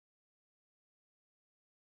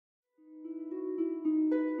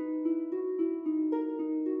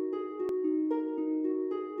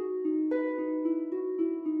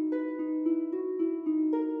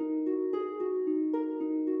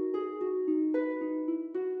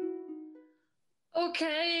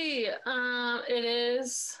Okay, it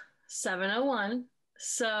is 7:01,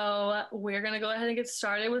 so we're gonna go ahead and get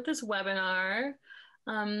started with this webinar.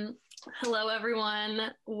 Um, Hello,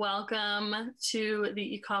 everyone. Welcome to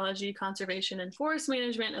the Ecology, Conservation, and Forest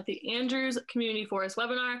Management of the Andrews Community Forest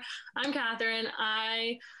webinar. I'm Catherine.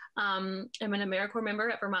 I am an AmeriCorps member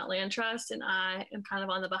at Vermont Land Trust, and I am kind of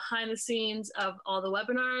on the behind the scenes of all the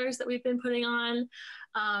webinars that we've been putting on.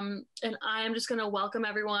 And I'm just going to welcome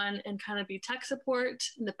everyone and kind of be tech support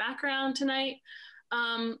in the background tonight.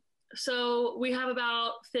 So we have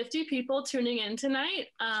about 50 people tuning in tonight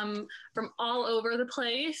from all over the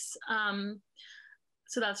place.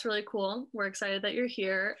 So that's really cool. We're excited that you're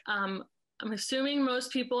here. I'm assuming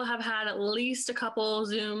most people have had at least a couple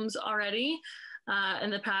Zooms already in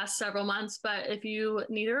the past several months, but if you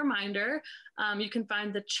need a reminder, you can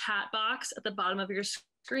find the chat box at the bottom of your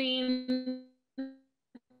screen.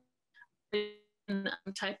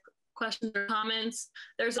 Type questions or comments.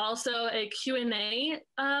 There's also a Q&A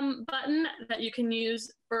button that you can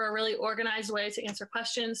use for a really organized way to answer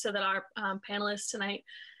questions so that our panelists tonight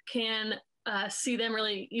can see them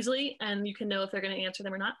really easily and you can know if they're going to answer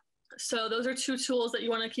them or not. So those are two tools that you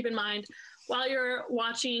want to keep in mind while you're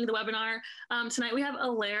watching the webinar. Tonight we have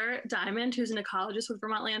Alaire Diamond, who's an ecologist with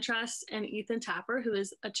Vermont Land Trust, and Ethan Tapper, who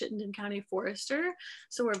is a Chittenden County forester.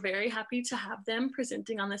 So we're very happy to have them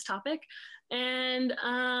presenting on this topic. And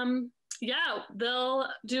yeah, they'll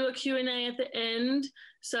do a Q&A at the end.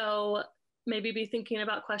 So maybe be thinking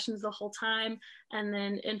about questions the whole time and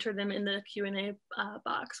then enter them in the Q&A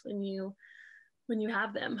box when you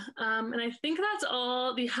have them. And I think that's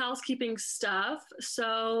all the housekeeping stuff.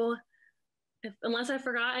 So unless I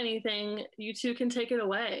forgot anything, you two can take it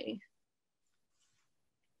away.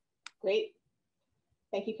 Great.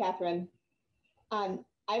 Thank you, Catherine.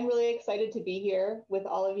 I'm really excited to be here with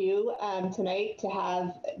all of you tonight to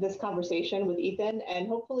have this conversation with Ethan and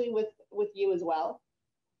hopefully with you as well.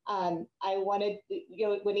 I wanted,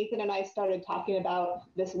 when Ethan and I started talking about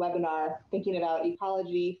this webinar, thinking about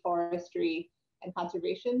ecology, forestry, and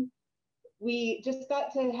conservation, we just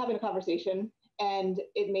got to having a conversation and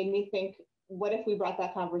it made me think, what if we brought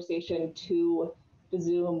that conversation to the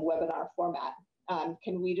Zoom webinar format?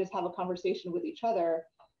 Can we just have a conversation with each other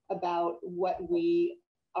about what we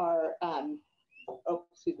are, oh,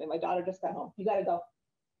 excuse me, my daughter just got home. You gotta go.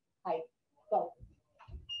 Hi, go.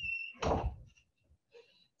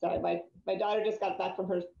 Sorry, my daughter just got back from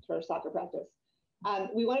her soccer practice.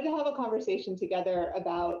 We wanted to have a conversation together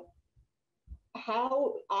about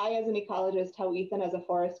how I, as an ecologist, how Ethan, as a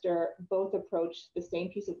forester, both approach the same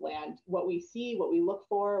piece of land, what we see, what we look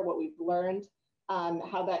for, what we've learned,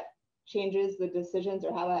 how that changes the decisions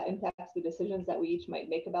or how that impacts the decisions that we each might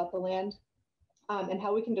make about the land, and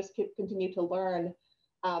how we can just continue to learn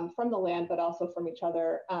from the land, but also from each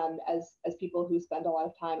other as people who spend a lot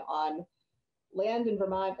of time on land in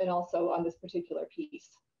Vermont and also on this particular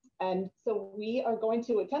piece. And so we are going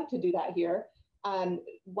to attempt to do that here.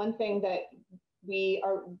 One thing that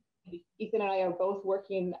Ethan and I are both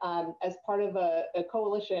working as part of a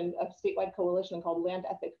coalition, a statewide coalition called Land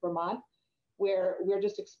Ethic Vermont, where we're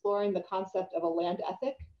just exploring the concept of a land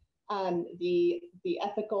ethic, the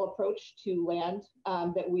ethical approach to land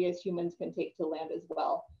that we as humans can take to land as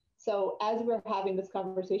well. So as we're having this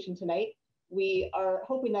conversation tonight, we are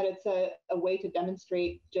hoping that it's a way to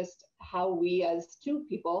demonstrate just how we as two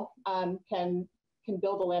people can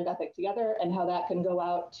build a land ethic together and how that can go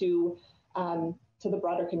out to the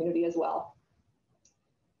broader community as well.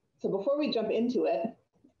 So before we jump into it,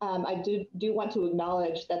 I do want to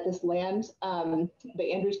acknowledge that this land,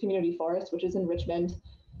 the Andrews Community Forest, which is in Richmond,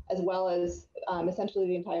 as well as essentially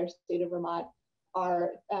the entire state of Vermont,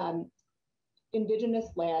 are Indigenous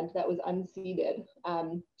land that was unceded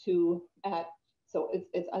so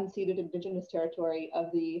it's unceded Indigenous territory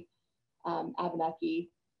of the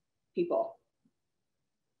Abenaki people.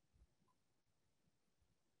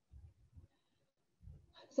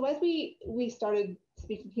 So as we started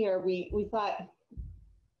speaking here, we thought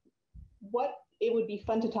it would be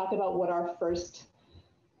fun to talk about what our first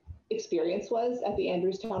experience was at the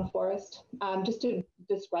Andrews Town Forest, just to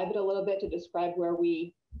describe it a little bit, to describe where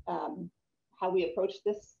how we approached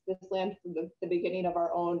this land from the beginning of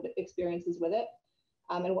our own experiences with it,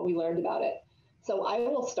 and what we learned about it. So I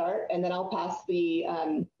will start, and then I'll pass the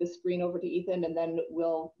screen over to Ethan, and then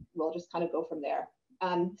we'll just kind of go from there.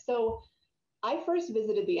 So I first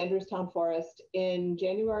visited the Andrews Town Forest in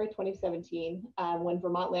January 2017, when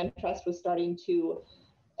Vermont Land Trust was starting to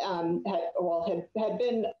had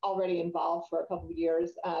been already involved for a couple of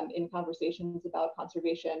years in conversations about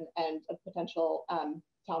conservation and a potential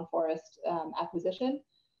town forest acquisition.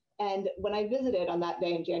 And when I visited on that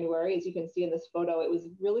day in January, as you can see in this photo, it was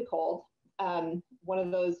really cold. One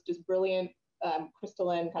of those just brilliant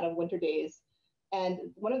crystalline kind of winter days. And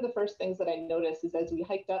one of the first things that I noticed is as we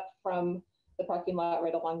hiked up from the parking lot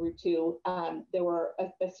right along Route 2, there were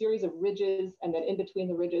a series of ridges, and then in between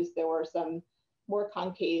the ridges, there were some more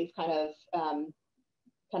concave kind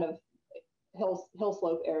of hill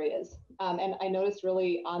slope areas. And I noticed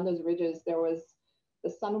really on those ridges, the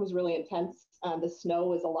sun was really intense. The snow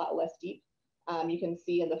was a lot less deep. You can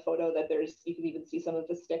see in the photo that you can even see some of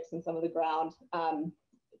the sticks and some of the ground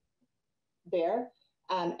there.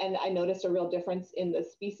 And I noticed a real difference in the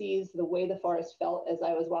species, the way the forest felt as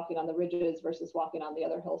I was walking on the ridges versus walking on the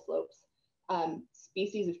other hill slopes.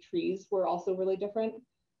 Species of trees were also really different.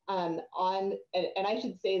 And I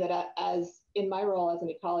should say that as in my role as an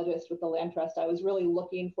ecologist with the Land Trust, I was really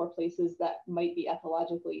looking for places that might be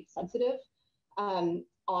ecologically sensitive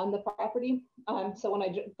on the property. So when I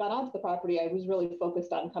got onto the property, I was really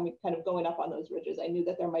focused on kind of going up on those ridges. I knew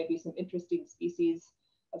that there might be some interesting species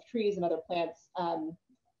of trees and other plants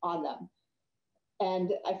on them.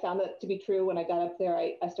 And I found that to be true when I got up there.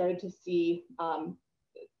 I started to see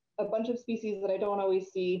a bunch of species that I don't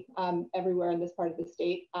always see everywhere in this part of the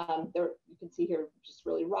state. You can see here just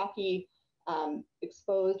really rocky,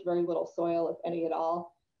 exposed, very little soil, if any at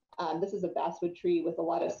all. This is a basswood tree with a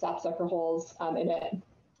lot of sapsucker holes in it.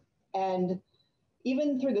 And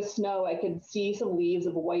even through the snow, I could see some leaves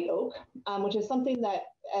of white oak, which is something that,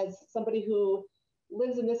 as somebody who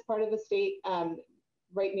lives in this part of the state,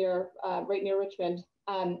 right near Richmond,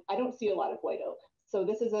 I don't see a lot of white oak. So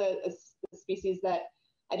this is a species that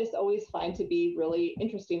I just always find to be really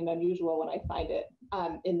interesting and unusual when I find it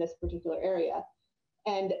in this particular area.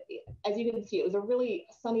 And as you can see, it was a really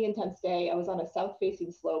sunny, intense day. I was on a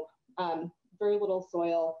south-facing slope, very little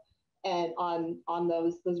soil, and on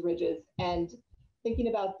those ridges. And thinking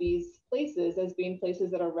about these places as being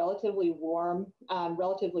places that are relatively warm,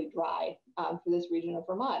 relatively dry for this region of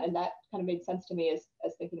Vermont. And that kind of made sense to me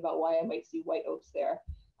as thinking about why I might see white oaks there.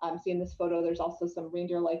 See in this photo, there's also some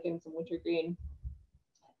reindeer lichen, some wintergreen,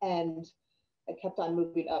 and I kept on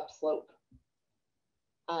moving up slope.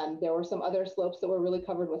 There were some other slopes that were really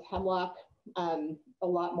covered with hemlock, a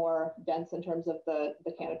lot more dense in terms of the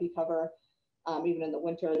canopy cover. Even in the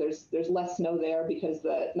winter, there's less snow there because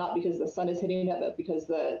not because the sun is hitting it, but because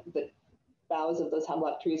the boughs of those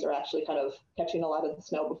hemlock trees are actually kind of catching a lot of the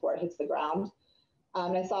snow before it hits the ground.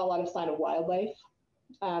 And I saw a lot of sign of wildlife.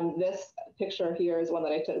 This picture here is one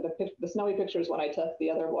that I took. The snowy picture is one I took.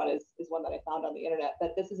 The other one is one that I found on the internet.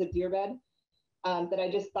 But this is a deer bed that I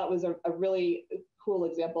just thought was a really cool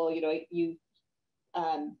example.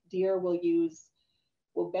 Deer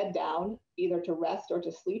will bed down either to rest or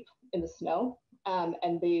to sleep in the snow, and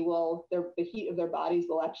the heat of their bodies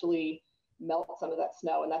will actually melt some of that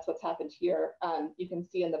snow, and that's what's happened here. You can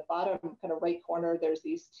see in the bottom kind of right corner, there's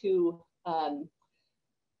these two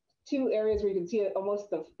areas where you can see almost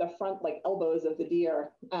the front like elbows of the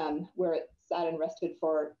deer, where it sat and rested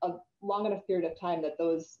for a long enough period of time that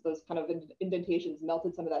those kind of indentations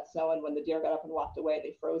melted some of that snow, and when the deer got up and walked away,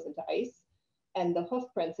 they froze into ice. And the hoof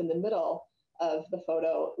prints in the middle of the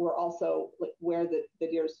photo were also like where the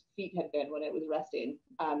deer's feet had been when it was resting.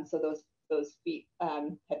 So those feet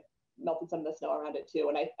had melted some of the snow around it too.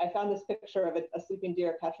 And I found this picture of a sleeping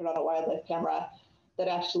deer captured on a wildlife camera that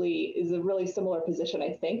actually is a really similar position,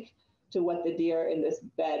 I think, to what the deer in this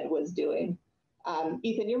bed was doing.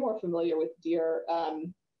 Ethan, you're more familiar with deer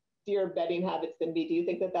bedding habits than me. Do you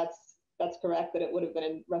think that that's correct, that it would have been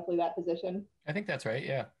in roughly that position? I think that's right.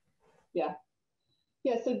 Yeah. Yeah.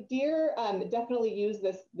 Yeah, so deer definitely use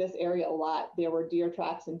this area a lot. There were deer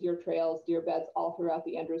tracks and deer trails, deer beds all throughout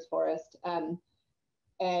the Andrews Forest.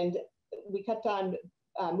 And we kept on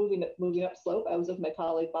moving up slope. I was with my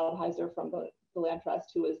colleague, Bob Heiser from the Land Trust,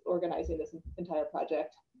 who was organizing this entire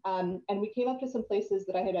project. And we came up to some places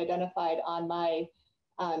that I had identified on my,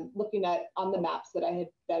 looking at on the maps that I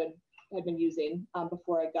had been using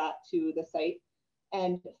before I got to the site,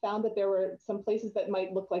 and found that there were some places that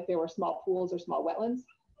might look like they were small pools or small wetlands,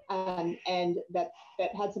 and that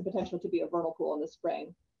had some potential to be a vernal pool in the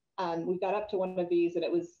spring. We got up to one of these, and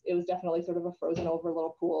it was definitely sort of a frozen over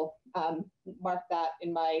little pool. Marked that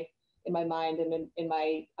in my mind and in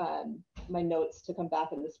my my notes to come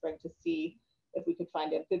back in the spring to see if we could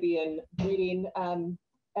find amphibian breeding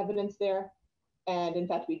evidence there. And in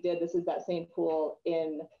fact, we did. This is that same pool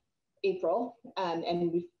in April, and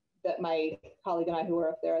that my colleague and I, who were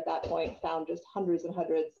up there at that point, found just hundreds and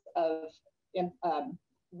hundreds of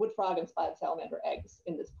wood frog and spotted salamander eggs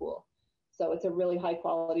in this pool. So it's a really high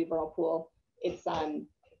quality vernal pool. It's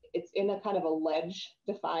it's in a kind of a ledge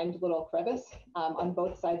defined little crevice on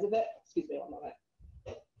both sides of it. Excuse me one moment.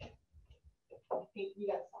 Hey, you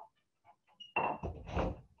gotta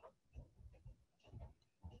stop.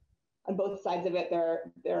 On both sides of it,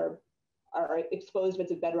 there are exposed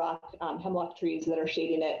bits of bedrock, hemlock trees that are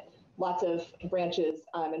shading it, lots of branches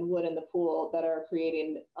and wood in the pool that are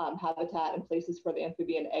creating habitat and places for the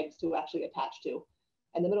amphibian eggs to actually attach to.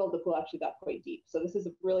 And the middle of the pool actually got quite deep. So this is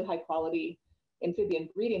a really high quality amphibian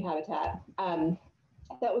breeding habitat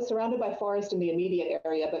that was surrounded by forest in the immediate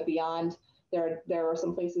area, but beyond, there are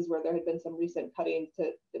some places where there had been some recent cutting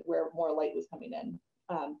to where more light was coming in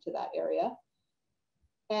to that area.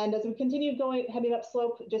 And as we continued heading up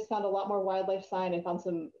slope, just found a lot more wildlife sign. I found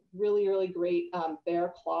some really, really great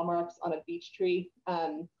bear claw marks on a beech tree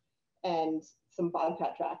and some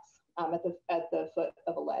bobcat tracks at the foot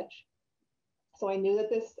of a ledge. So I knew that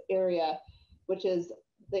this area, which is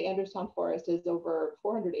the Anderstown Forest, is over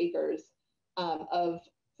 400 acres of,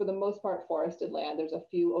 for the most part, forested land. There's a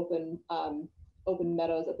few open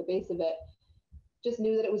meadows at the base of it. Just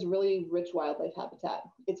knew that it was really rich wildlife habitat.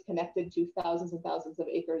 It's connected to thousands and thousands of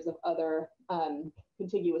acres of other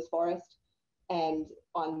contiguous forest. And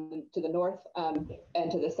to the north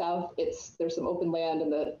and to the south, there's some open land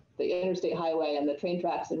and the interstate highway and the train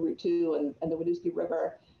tracks and Route 2 and the Winooski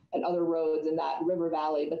River and other roads in that river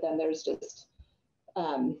valley. But then there's just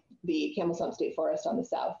the Camel Stump State Forest on the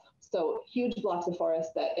south. So huge blocks of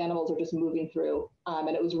forest that animals are just moving through.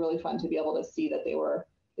 And it was really fun to be able to see that they were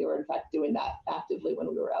in fact doing that actively when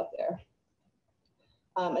we were out there.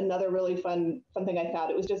 Another really fun thing I found,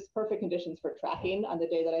 it was just perfect conditions for tracking on the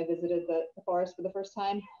day that I visited the forest for the first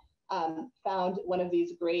time. Found one of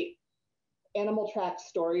these great animal track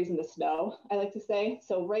stories in the snow, I like to say.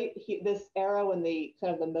 So this arrow in the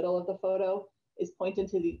kind of the middle of the photo is pointing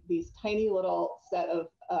to these tiny little set of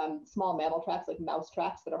small mammal tracks, like mouse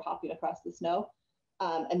tracks that are hopping across the snow.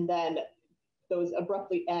 And then those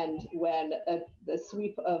abruptly end when the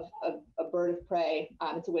sweep of a bird of prey,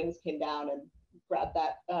 its wings came down and grabbed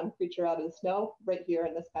that creature out of the snow right here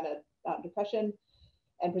in this kind of depression,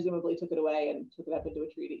 and presumably took it away and took it up into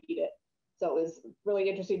a tree to eat it. So it was really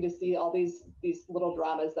interesting to see all these little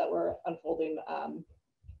dramas that were unfolding,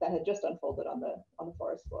 that had just unfolded on the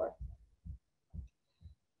forest floor.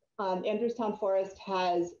 Anderstown Forest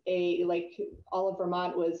has like all of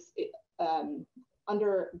Vermont was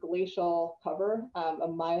under glacial cover, a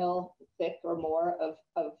mile thick or more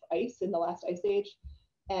of ice in the last ice age.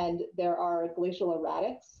 And there are glacial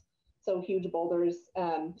erratics, so huge boulders,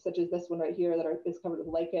 such as this one right here that is covered with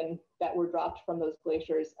lichen that were dropped from those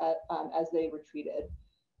glaciers as they retreated.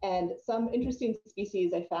 And some interesting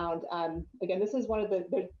species I found, again, this is one of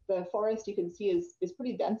the forest you can see is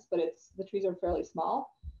pretty dense, but the trees are fairly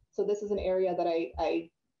small. So this is an area that I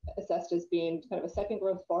assessed as being kind of a second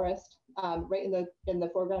growth forest. Right in the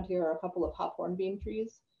foreground here are a couple of hop hornbeam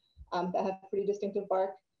trees that have pretty distinctive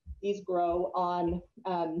bark. These grow on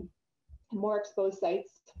more exposed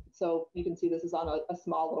sites. So you can see this is on a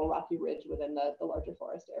small little rocky ridge within the larger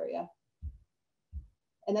forest area.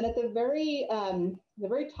 And then at the very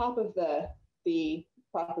top of the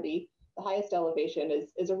property, the highest elevation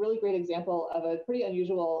is a really great example of a pretty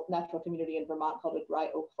unusual natural community in Vermont called a dry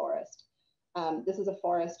oak forest. This is a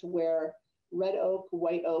forest where red oak,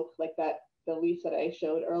 white oak, like the leaf that I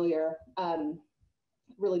showed earlier,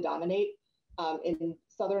 really dominate. In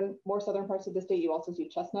more southern parts of the state, you also see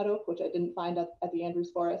chestnut oak, which I didn't find at the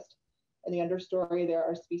Andrews Forest. In the understory, there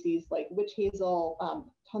are species like witch hazel,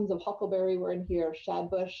 tons of huckleberry were in here,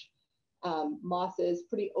 shadbush, mosses,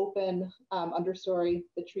 pretty open understory.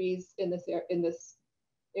 The trees in this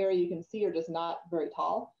area you can see are just not very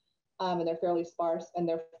tall, and they're fairly sparse, and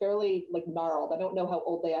they're fairly like gnarled. I don't know how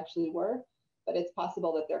old they actually were, but it's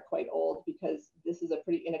possible that they're quite old because this is a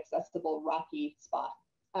pretty inaccessible rocky spot.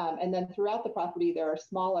 And then throughout the property, there are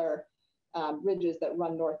smaller ridges that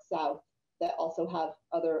run north-south that also have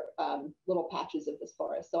other little patches of this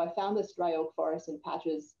forest. So I found this dry oak forest in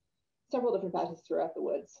patches, several different patches throughout the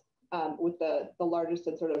woods, with the largest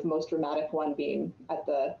and sort of most dramatic one being at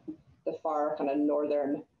the far kind of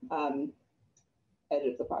northern edge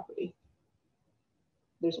of the property.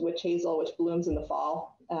 There's witch hazel, which blooms in the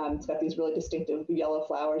fall. It's got these really distinctive yellow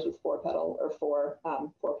flowers with four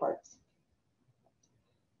parts.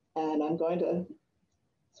 And I'm going to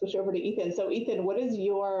switch over to Ethan. So Ethan, what is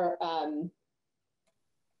your, how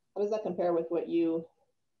does that compare with what you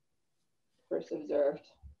first observed?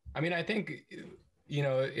 I mean, I think, you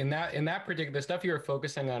know, in that particular, the stuff you were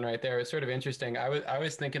focusing on right there is sort of interesting. I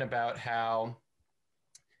was thinking about how,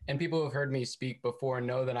 and people who have heard me speak before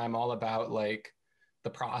know that I'm all about like the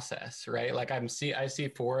process, right? Like I see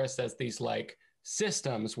forests as these like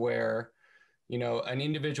systems where, you know, an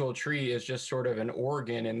individual tree is just sort of an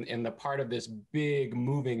organ and the part of this big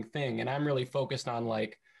moving thing. And I'm really focused on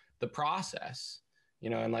like the process, you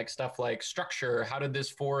know, and like stuff like structure. How did this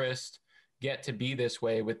forest get to be this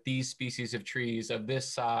way with these species of trees of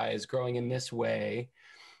this size growing in this way?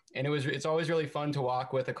 And it's always really fun to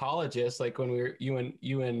walk with ecologists, like when you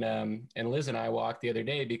and Liz and I walked the other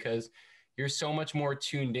day, because you're so much more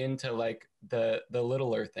tuned into like the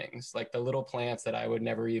littler things, like the little plants that I would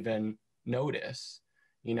never even notice,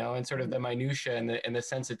 you know, and sort of the minutia and the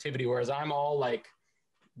sensitivity. Whereas I'm all like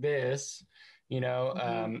this, you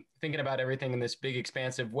know, thinking about everything in this big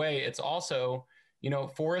expansive way. It's also, you know,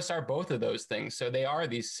 forests are both of those things. So they are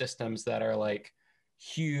these systems that are like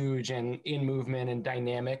huge and in movement and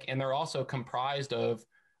dynamic, and they're also comprised of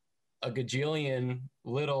a gajillion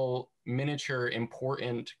little miniature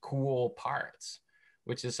important cool parts,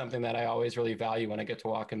 which is something that I always really value when I get to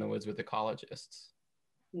walk in the woods with ecologists.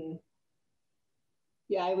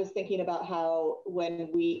 Yeah, I was thinking about how when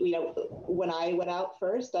when I went out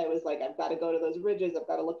first, I was like, I've got to go to those ridges, I've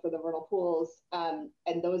got to look for the vernal pools, and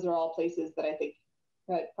those are all places that I think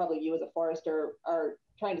that probably you as a forester are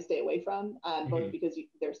trying to stay away from, both because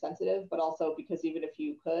they're sensitive, but also because even if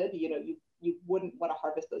you could, you know, you wouldn't want to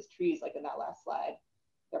harvest those trees like in that last slide.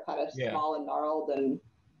 They're kind of small and gnarled and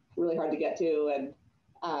really hard to get to.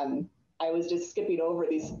 And I was just skipping over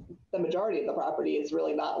these. The majority of the property is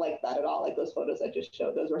really not like that at all. Like those photos I just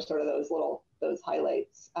showed, those were sort of those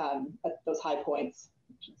highlights, those high points,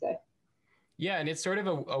 I should say. Yeah, and it's sort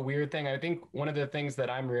of a weird thing. I think one of the things that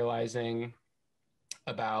I'm realizing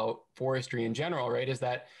about forestry in general, right, is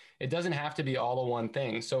that it doesn't have to be all the one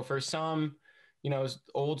thing. So for some, you know,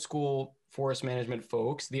 old school forest management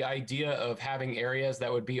folks, the idea of having areas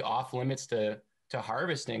that would be off limits to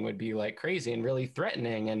harvesting would be like crazy and really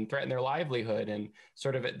threatening and threaten their livelihood and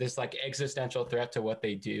sort of this like existential threat to what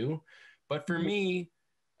they do. But for me,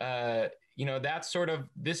 you know, that's sort of,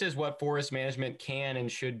 this is what forest management can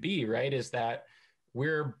and should be, right? Is that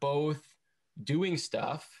we're both doing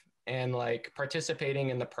stuff and like participating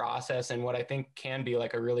in the process and what I think can be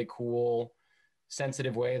like a really cool,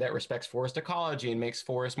 sensitive way that respects forest ecology and makes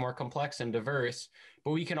forests more complex and diverse.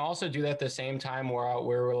 But we can also do that at the same time where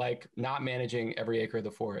we're like not managing every acre of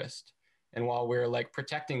the forest. And while we're like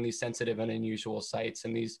protecting these sensitive and unusual sites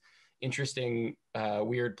and these interesting,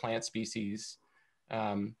 weird plant species.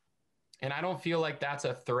 And I don't feel like that's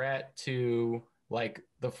a threat to like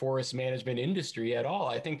the forest management industry at all.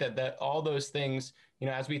 I think that all those things, you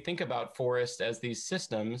know, as we think about forests as these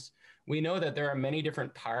systems, we know that there are many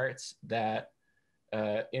different parts that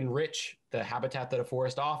enrich the habitat that a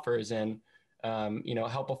forest offers and, you know,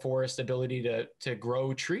 help a forest's ability to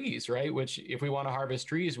grow trees, right? Which if we want to harvest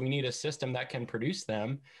trees, we need a system that can produce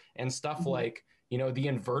them. And stuff like, you know, the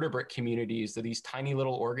invertebrate communities, these tiny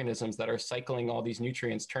little organisms that are cycling all these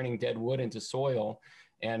nutrients, turning dead wood into soil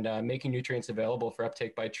and making nutrients available for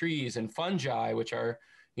uptake by trees, and fungi, which are,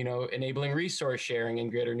 you know, enabling resource sharing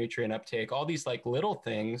and greater nutrient uptake. All these like little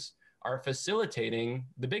things are facilitating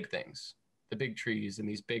the big things, the big trees and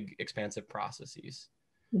these big expansive processes.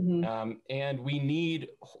 And we need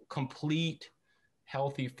complete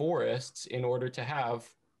healthy forests in order to have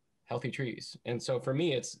healthy trees. And so for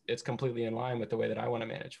me, it's completely in line with the way that I want to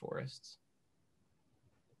manage forests.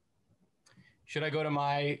 Should I go to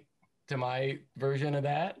my version of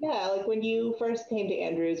that? Yeah, like when you first came to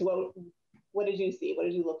Andrews, what did you see? What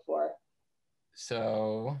did you look for?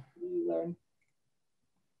 So what did you learn?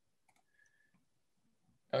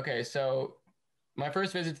 Okay, so my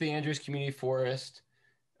first visit to the Andrews Community Forest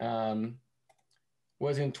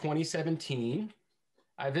was in 2017.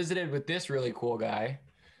 I visited with this really cool guy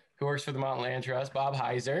who works for the Vermont Land Trust, Bob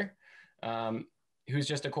Heiser, who's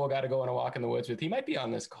just a cool guy to go on a walk in the woods with. He might be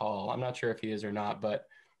on this call. I'm not sure if he is or not, but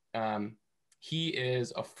he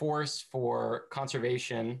is a force for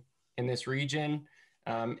conservation in this region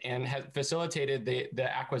and has facilitated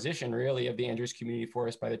the acquisition really of the Andrews Community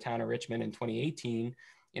Forest by the Town of Richmond in 2018,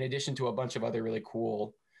 in addition to a bunch of other really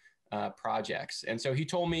cool projects. And so he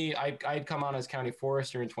told me, I'd come on as county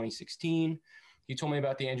forester in 2016. He told me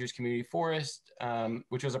about the Andrews Community Forest,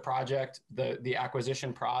 which was a project. The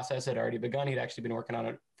acquisition process had already begun. He'd actually been working on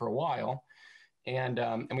it for a while. And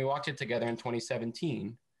we walked it together in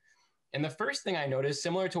 2017. And the first thing I noticed,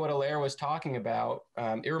 similar to what Alaire was talking about,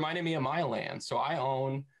 it reminded me of my land. So I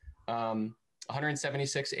own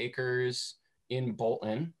 176 acres in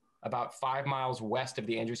Bolton, about 5 miles west of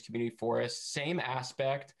the Andrews Community Forest. Same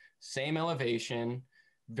aspect, same elevation,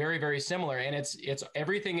 very, very similar. And it's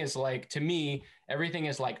everything is like, to me, everything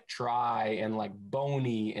is like dry and like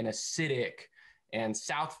bony and acidic and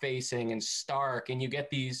south facing and stark. And you get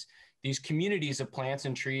these, these communities of plants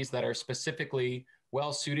and trees that are specifically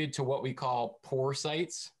well suited to what we call poor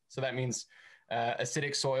sites. So that means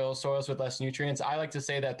acidic soils, soils with less nutrients. I like to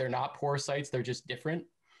say that they're not poor sites, they're just different,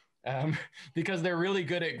 because they're really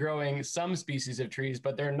good at growing some species of trees,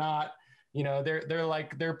 but they're not,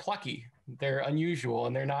 they're plucky, they're unusual,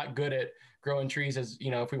 and they're not good at growing trees as,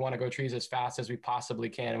 if we want to grow trees as fast as we possibly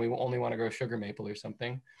can, and we only want to grow sugar maple or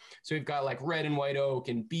something. So we've got like red and white oak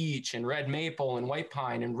and beech and red maple and white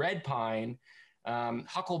pine and red pine,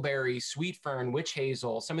 huckleberry, sweet fern, witch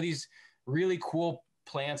hazel, some of these really cool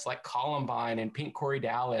plants like columbine and pink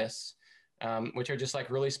corydalis, which are just like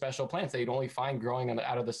really special plants that you'd only find growing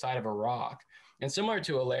out of the side of a rock. And similar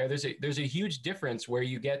to a layer, there's a huge difference where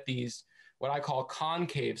you get these, what I call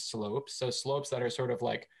concave slopes. So slopes that are sort of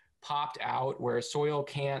like popped out where soil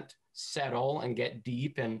can't settle and get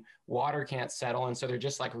deep and water can't settle. And so they're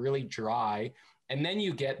just like really dry. And then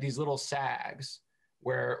you get these little sags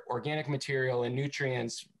where organic material and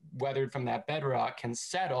nutrients weathered from that bedrock can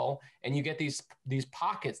settle. And you get these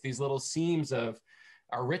pockets, these little seams of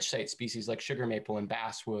our rich site species like sugar maple and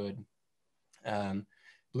basswood,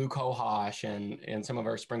 blue cohosh, and some of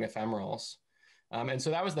our spring ephemerals. And so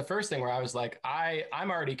that was the first thing where I was like, I'm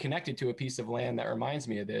already connected to a piece of land that reminds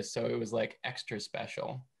me of this. So it was like extra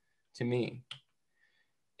special to me.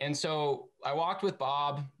 And so I walked with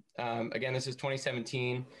Bob. Again, this is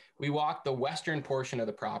 2017. We walked the western portion of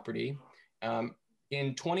the property.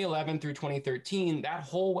 In 2011 through 2013, that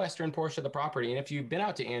whole western portion of the property, and if you've been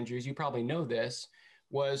out to Andrews, you probably know this,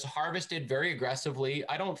 was harvested very aggressively.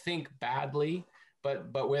 I don't think badly,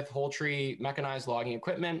 but with whole tree mechanized logging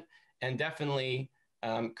equipment, and definitely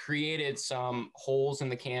created some holes in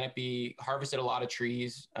the canopy, harvested a lot of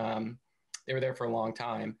trees. They were there for a long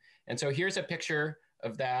time. And so here's a picture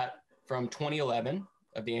of that from 2011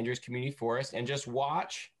 of the Andrews Community Forest, and just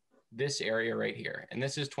watch this area right here. And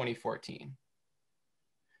this is 2014.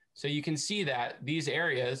 So you can see that these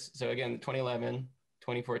areas, so again, 2011,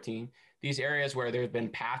 2014, these areas where there's been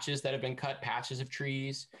patches that have been cut, patches of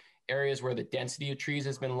trees, areas where the density of trees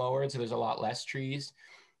has been lowered, so there's a lot less trees.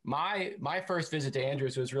 My first visit to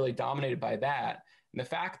Andrews was really dominated by that, and the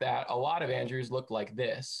fact that a lot of Andrews looked like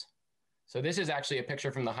this. So this is actually a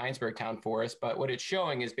picture from the Heinsberg Town Forest, but what it's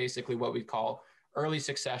showing is basically what we call early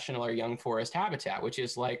successional or young forest habitat, which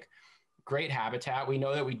is like great habitat. We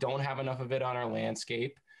know that we don't have enough of it on our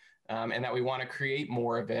landscape, and that we want to create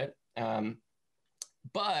more of it.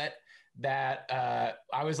 But that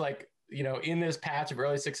I was like, in this patch of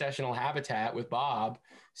early successional habitat with Bob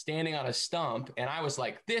standing on a stump. And I was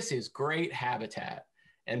like, this is great habitat.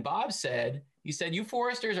 And Bob said, you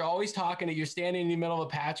foresters are always you're standing in the middle of a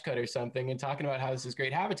patch cut or something and talking about how this is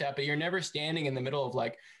great habitat, but you're never standing in the middle of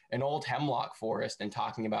like an old hemlock forest and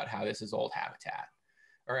talking about how this is old habitat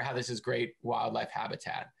or how this is great wildlife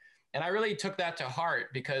habitat. And I really took that to heart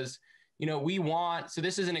because, so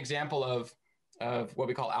this is an example of what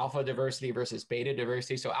we call alpha diversity versus beta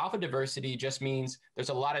diversity. So alpha diversity just means there's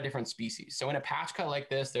a lot of different species. So in a patch cut like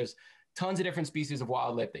this, there's tons of different species of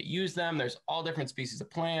wildlife that use them. There's all different species of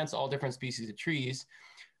plants, all different species of trees.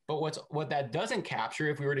 But what that doesn't capture,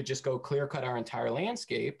 if we were to just go clear cut our entire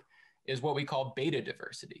landscape, is what we call beta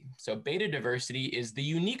diversity. So beta diversity is the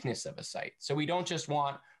uniqueness of a site. So we don't just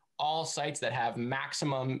want all sites that have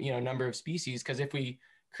maximum, number of species, because if we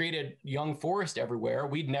created young forest everywhere,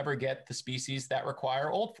 we'd never get the species that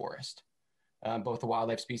require old forest, both the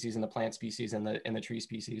wildlife species and the plant species and the tree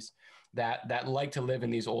species that like to live in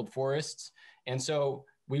these old forests. And so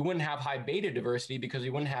we wouldn't have high beta diversity because we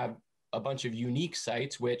wouldn't have a bunch of unique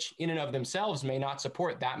sites, which in and of themselves may not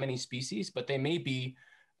support that many species, but they may be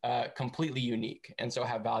completely unique and so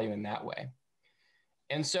have value in that way.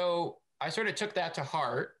 And so I sort of took that to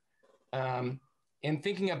heart in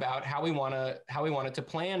thinking about how we wanted to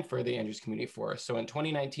plan for the Andrews Community Forest. So in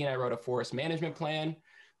 2019, I wrote a forest management plan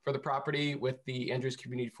for the property with the Andrews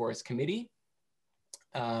Community Forest Committee,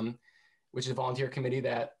 which is a volunteer committee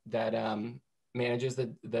that manages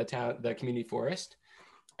the community forest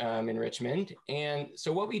in Richmond. And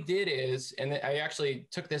so what we did is, and I actually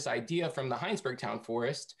took this idea from the Heinsberg Town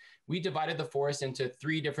Forest, we divided the forest into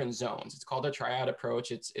 3 different zones. It's called a triad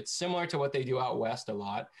approach. It's similar to what they do out west a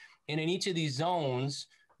lot. And in each of these zones,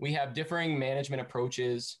 we have differing management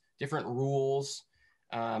approaches, different rules,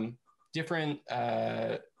 different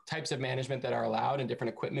types of management that are allowed and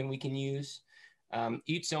different equipment we can use.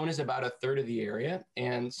 Each zone is about 1/3 of the area.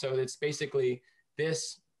 And so it's basically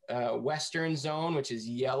this western zone, which is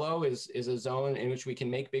yellow, is a zone in which we can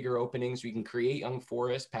make bigger openings. We can create young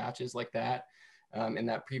forest patches like that in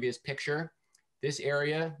that previous picture. This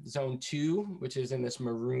area, zone 2, which is in this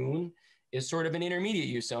maroon, is sort of an intermediate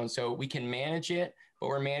use zone. So we can manage it, but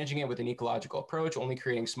we're managing it with an ecological approach, only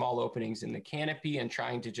creating small openings in the canopy and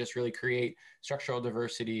trying to just really create structural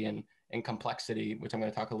diversity and complexity, which I'm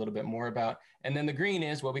going to talk a little bit more about. And then the green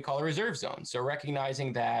is what we call a reserve zone. So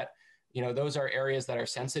recognizing that, those are areas that are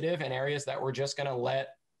sensitive and areas that we're just going to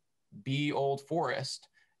let be old forest.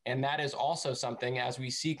 And that is also something, as we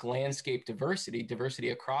seek landscape diversity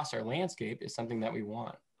across our landscape is something that we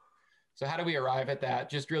want. So how do we arrive at that?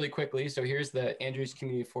 Just really quickly. So here's the Andrews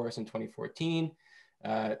Community Forest in 2014.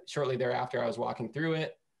 Shortly thereafter, I was walking through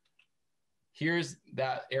it. Here's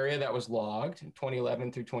that area that was logged in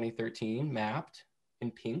 2011 through 2013, mapped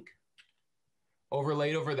in pink.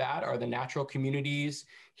 Overlaid over that are the natural communities.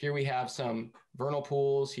 Here we have some vernal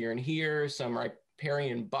pools here and here, some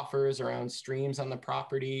riparian buffers around streams on the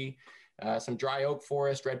property, some dry oak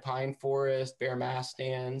forest, red pine forest, bare mass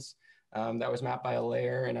stands. That was mapped by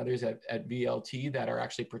Allaire and others at VLT that are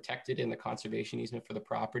actually protected in the conservation easement for the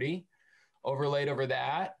property. Overlaid over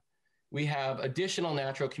that, we have additional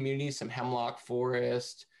natural communities, some hemlock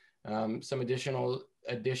forest, some additional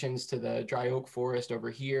additions to the dry oak forest over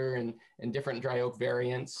here and different dry oak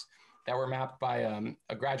variants that were mapped by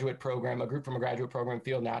a graduate program, a group from a graduate program,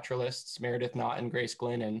 field naturalists, Meredith Naughton, Grace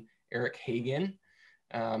Glynn, and Eric Hagan.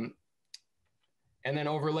 And then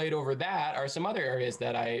overlaid over that are some other areas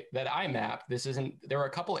that I mapped. There were a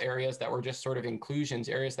couple areas that were just sort of inclusions,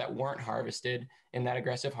 areas that weren't harvested in that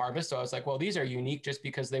aggressive harvest. So I was like, well, these are unique just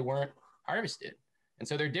because they weren't harvested. And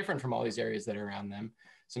so they're different from all these areas that are around them.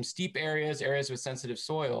 Some steep areas with sensitive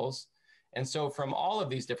soils. And so from all of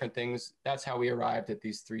these different things, that's how we arrived at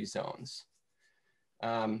these three zones.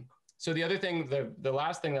 So the other thing, the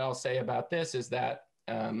last thing that I'll say about this is that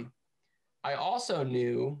I also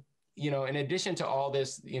knew, in addition to all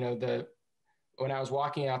this, when I was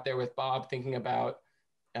walking out there with Bob, thinking about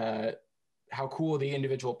how cool the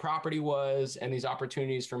individual property was and these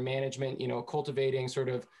opportunities for management, cultivating sort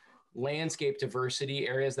of landscape diversity,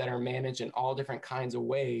 areas that are managed in all different kinds of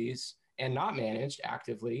ways and not managed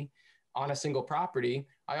actively on a single property.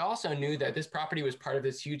 I also knew that this property was part of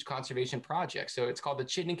this huge conservation project. So it's called the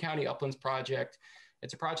Chittenden County Uplands Project.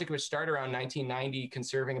 It's a project which started around 1990,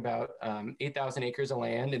 conserving about 8,000 acres of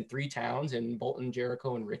land in 3 towns in Bolton,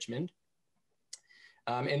 Jericho, and Richmond.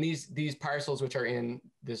 And these parcels, which are in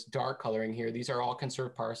this dark coloring here, these are all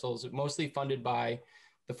conserved parcels, mostly funded by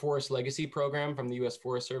the Forest Legacy Program from the U.S.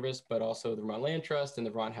 Forest Service, but also the Vermont Land Trust and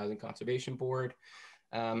the Vermont Housing Conservation Board.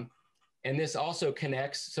 And this also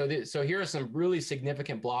connects. So here are some really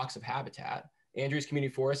significant blocks of habitat. Andrews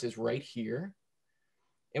Community Forest is right here.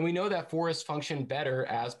 And we know that forests function better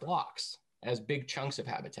as blocks, as big chunks of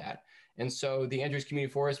habitat. And so the Andrews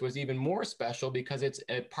Community Forest was even more special because it's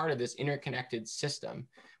a part of this interconnected system,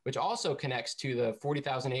 which also connects to the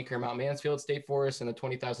 40,000 acre Mount Mansfield State Forest and the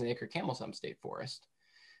 20,000 acre Camel Sump State Forest,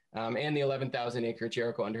 and the 11,000 acre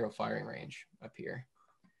Jericho Underhill Firing Range up here.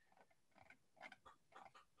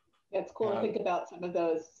 Yeah, it's cool to think about some of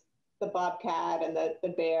those, the bobcat and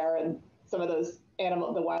the bear and some of those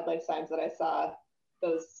the wildlife signs that I saw,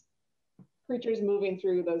 those creatures moving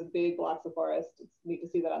through those big blocks of forest. It's neat to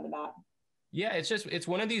see that on the map. Yeah, it's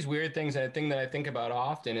one of these weird things. And a thing that I think about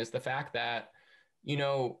often is the fact that,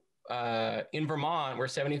 in Vermont, we're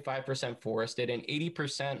 75% forested and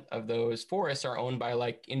 80% of those forests are owned by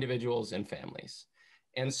like individuals and families.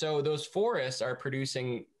 And so those forests are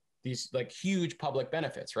producing these like huge public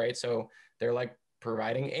benefits, right? So they're like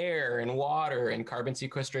providing air and water and carbon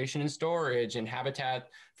sequestration and storage and habitat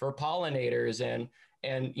for pollinators and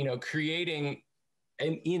creating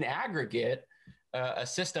in aggregate a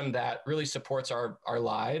system that really supports our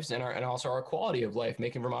lives and also our quality of life,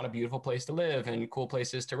 making Vermont a beautiful place to live and cool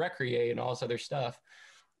places to recreate and all this other stuff.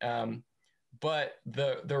 But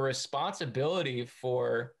the responsibility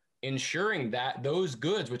for ensuring that those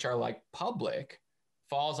goods, which are like public,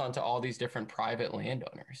 falls onto all these different private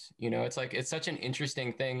landowners. It's such an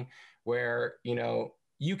interesting thing where,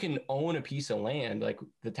 you can own a piece of land, like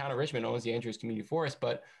the town of Richmond owns the Andrews Community Forest,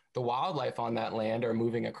 but the wildlife on that land are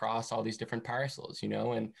moving across all these different parcels,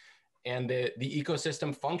 and the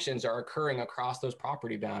ecosystem functions are occurring across those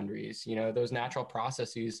property boundaries. Those natural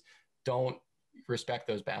processes don't respect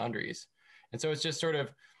those boundaries. And so it's just sort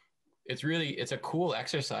of, it's a cool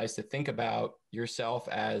exercise to think about yourself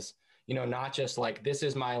as, not just like, this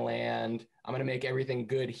is my land, I'm going to make everything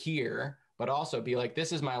good here, but also be like,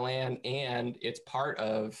 this is my land and it's part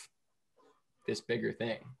of this bigger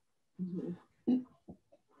thing. Mm-hmm.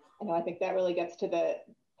 I think that really gets to the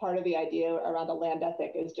part of the idea around the land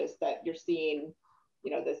ethic is just that you're seeing,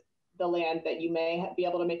 the land that you may be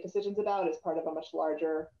able to make decisions about as part of a much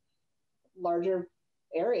larger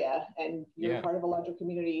area, and you're part of a larger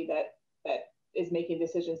community that is making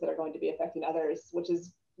decisions that are going to be affecting others, which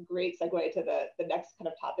is a great segue to the next kind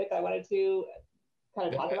of topic I wanted to kind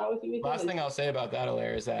of talk about with you. Last thing I'll say about that,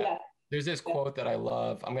 Alaire, is that there's this quote that I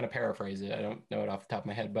love. I'm going to paraphrase it. I don't know it off the top of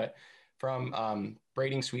my head, but from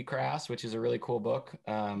Braiding Sweetgrass, which is a really cool book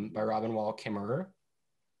by Robin Wall Kimmerer,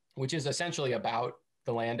 which is essentially about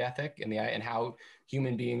the land ethic and how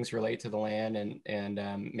human beings relate to the land and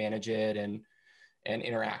manage it and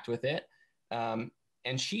interact with it.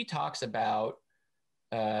 And she talks about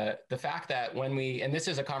the fact that and this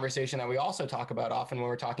is a conversation that we also talk about often when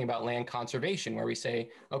we're talking about land conservation, where we say,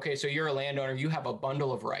 okay, so you're a landowner, you have a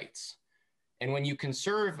bundle of rights. And when you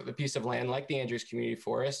conserve a piece of land like the Andrews Community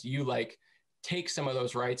Forest, you like take some of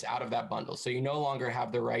those rights out of that bundle. So you no longer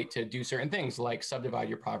have the right to do certain things like subdivide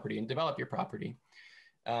your property and develop your property.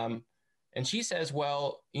 And she says,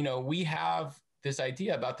 well, we have this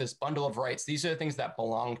idea about this bundle of rights. These are the things that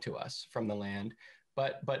belong to us from the land,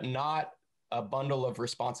 but not a bundle of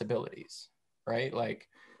responsibilities, right? Like,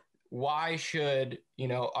 why should,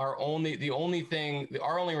 our only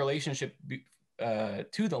relationship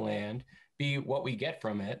to the land be what we get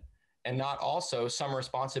from it, and not also some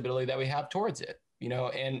responsibility that we have towards it,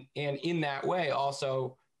 and in that way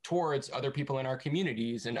also towards other people in our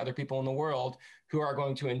communities and other people in the world who are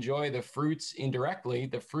going to enjoy the fruits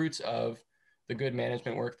of the good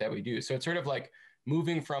management work that we do. So it's sort of like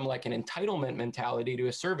moving from like an entitlement mentality to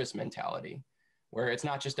a service mentality, where it's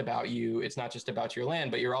not just about you, it's not just about your land,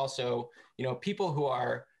 but you're also, people who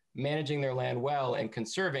are managing their land well and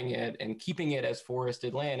conserving it and keeping it as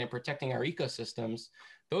forested land and protecting our ecosystems.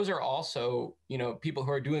 Those are also, people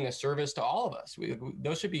who are doing a service to all of us.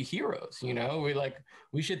 Those should be heroes,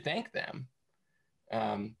 we should thank them.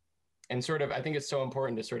 And sort of, I think it's so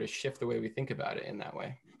important to sort of shift the way we think about it in that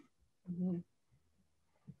way. Mm-hmm.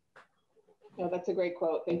 No, that's a great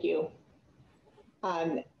quote. Thank you.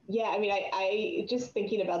 Yeah, I mean, I just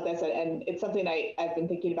thinking about this, and it's something I've been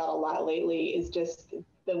thinking about a lot lately, is just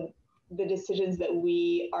the decisions that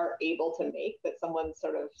we are able to make, that someone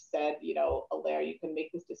sort of said, Alaire, you can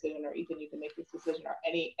make this decision, or Ethan, you can make this decision, or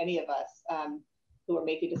any of us who are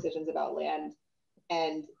making decisions about land,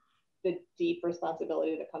 and the deep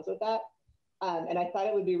responsibility that comes with that. And I thought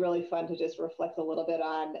it would be really fun to just reflect a little bit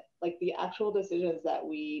on like the actual decisions that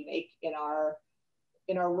we make in our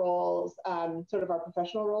roles, sort of our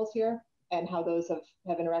professional roles here, and how those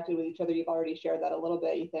have interacted with each other. You've already shared that a little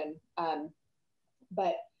bit, Ethan.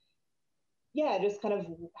 But yeah, just kind of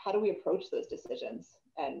how do we approach those decisions,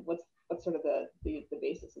 and what's sort of the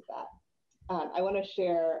basis of that. I'll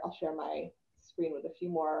share my screen with a few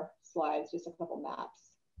more slides, just a couple maps.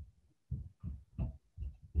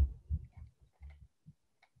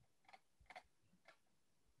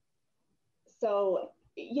 So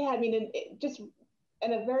yeah, I mean, just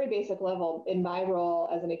at a very basic level, in my role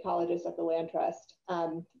as an ecologist at the Land Trust,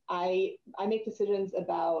 I make decisions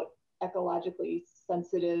about ecologically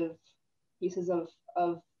sensitive pieces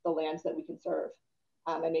of the lands that we conserve.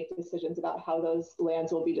 I make decisions about how those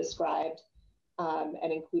lands will be described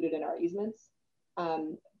and included in our easements,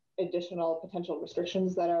 additional potential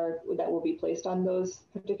restrictions that will be placed on those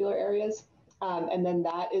particular areas. And then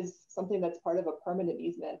that is something that's part of a permanent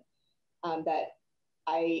easement that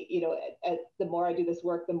the more I do this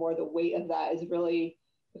work, the more the weight of that is really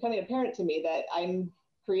becoming apparent to me, that I'm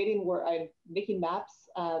making maps,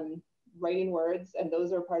 writing words, and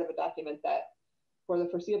those are part of a document that for the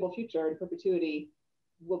foreseeable future in perpetuity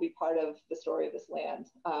will be part of the story of this land,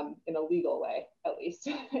 in a legal way, at least,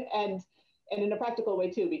 and in a practical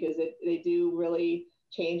way too, because they do really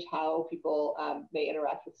change how people may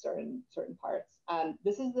interact with certain parts.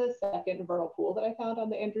 This is the second vernal pool that I found on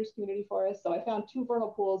the Andrews Community Forest. So I found two vernal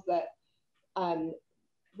pools that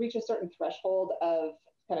reach a certain threshold of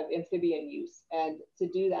kind of amphibian use. And to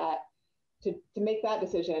do that, to make that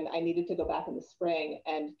decision, I needed to go back in the spring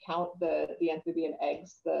and count the amphibian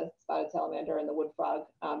eggs. The spotted salamander and the wood frog,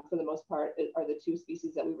 for the most part, are the two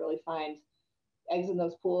species that we really find eggs in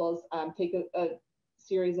those pools. Take a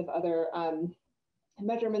series of other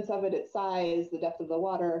measurements of it, its size, the depth of the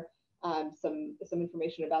water, some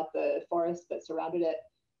information about the forest that surrounded it,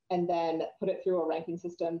 and then put it through a ranking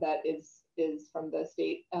system that is from the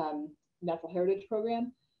state natural heritage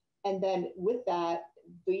program. And then with that,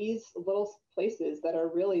 these little places that are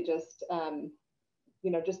really just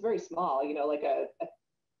just very small, like a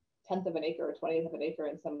 10th of an acre or 20th of an acre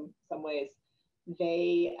in some ways,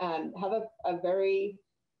 they have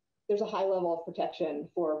there's a high level of protection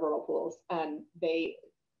for vernal pools.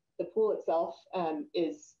 The pool itself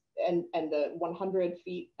is, and the 100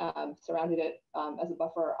 feet surrounding it as a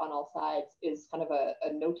buffer on all sides, is kind of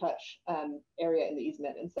a no-touch area in the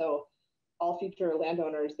easement. And so all future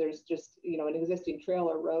landowners, there's just, an existing trail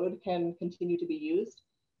or road can continue to be used,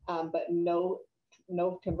 but no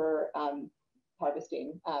timber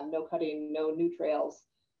harvesting, no cutting, no new trails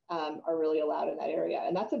are really allowed in that area.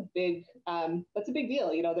 And that's a big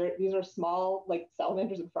deal. These are small, like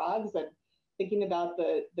salamanders and frogs, and thinking about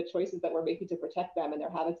the choices that we're making to protect them and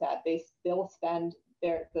their habitat, they'll spend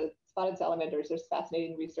the spotted salamanders, there's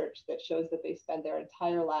fascinating research that shows that they spend their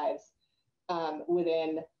entire lives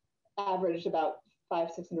within averaged about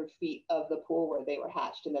 500-600 feet of the pool where they were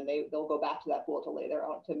hatched, and then they'll go back to that pool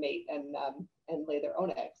to mate and lay their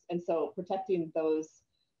own eggs. And so protecting the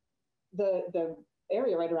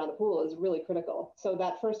area right around the pool is really critical. So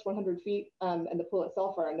that first 100 feet and the pool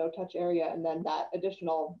itself are a no-touch area, and then that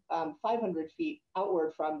additional 500 feet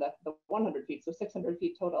outward from the 100 feet, so 600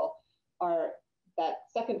 feet total, that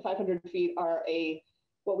second 500 feet are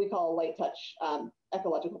what we call a light touch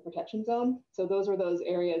ecological protection zone. So those are those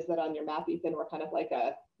areas that on your map, Ethan, were kind of like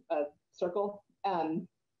a circle.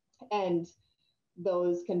 And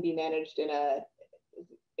those can be managed in an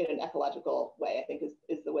ecological way, I think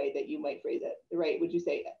is the way that you might phrase it, right? Would you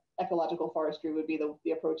say ecological forestry would be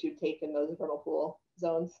the approach you'd take in those vernal pool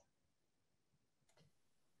zones?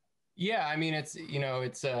 Yeah, I mean, I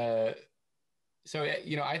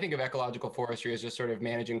think of ecological forestry as just sort of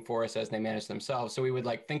managing forests as they manage themselves. So we would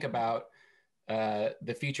think about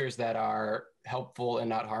the features that are helpful and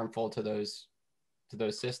not harmful to those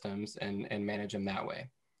systems and manage them that way.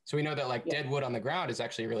 So we know that dead wood on the ground is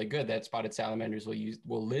actually really good, that spotted salamanders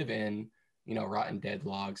will live in, rotten dead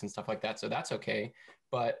logs and stuff like that. So that's okay.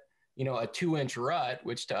 But, a 2-inch rut,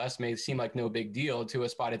 which to us may seem like no big deal, to a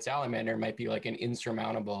spotted salamander might be like an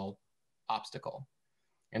insurmountable obstacle.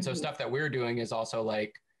 And so stuff that we're doing is also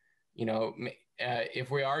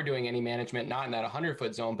if we are doing any management, not in that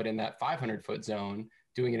 100-foot zone, but in that 500-foot zone,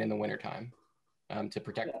 doing it in the wintertime to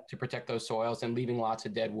protect those soils and leaving lots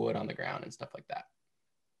of dead wood on the ground and stuff like that.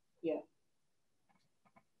 Yeah.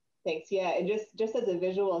 Thanks. Yeah, and just as a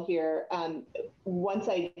visual here, once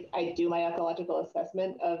I do my ecological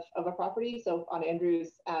assessment of a property, so on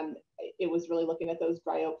Andrews, it was really looking at those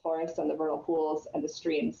dry oak forests and the vernal pools and the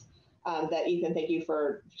streams. That Ethan, thank you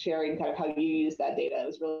for sharing kind of how you use that data. It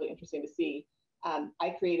was really interesting to see.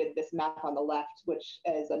 I created this map on the left, which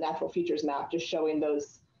is a natural features map, just showing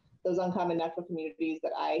those uncommon natural communities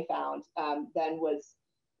that I found, then was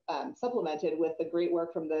supplemented with the great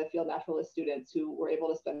work from the field naturalist students who were able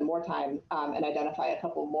to spend more time and identify a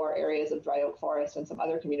couple more areas of dry oak forest and some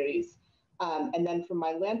other communities. And then from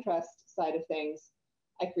my land trust side of things,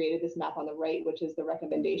 I created this map on the right, which is the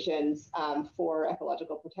recommendations for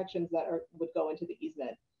ecological protections that would go into the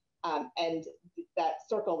easement. And that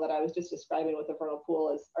circle that I was just describing with the vernal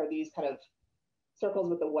pool are these kind of circles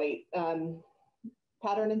with the white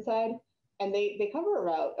pattern inside. And they cover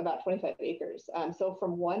about 25 acres. So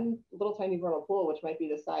from one little tiny vernal pool, which might be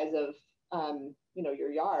the size of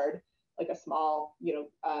your yard, like a small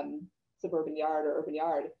suburban yard or urban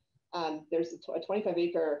yard, there's a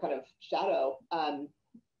 25-acre kind of shadow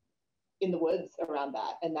in the woods around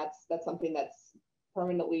that, and that's something that's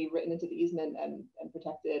permanently written into the easement and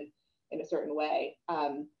protected in a certain way.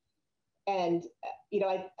 And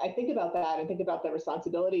I think about that and think about the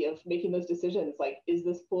responsibility of making those decisions. Like, is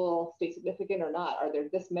this pool state significant or not? Are there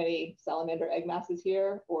this many salamander egg masses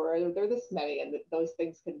here, or are there this many? And those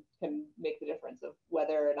things can make the difference of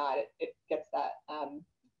whether or not it gets that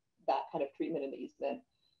kind of treatment in the easement.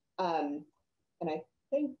 And I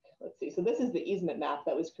think, let's see, so this is the easement map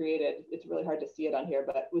that was created. It's really hard to see it on here,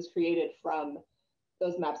 but it was created from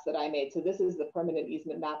those maps that I made. So this is the permanent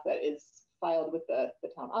easement map that is filed with the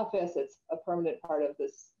town office. It's a permanent part of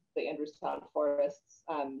the Andrews Town Forests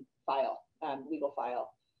legal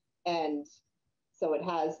file. And so it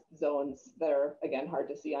has zones that are, again, hard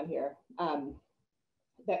to see on here,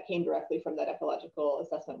 that came directly from that ecological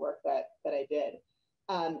assessment work that I did.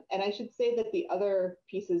 And I should say that the other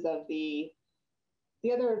pieces of the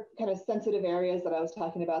other kind of sensitive areas that I was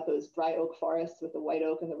talking about, those dry oak forests with the white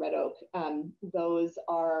oak and the red oak, those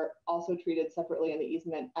are also treated separately in the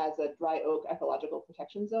easement as a dry oak ecological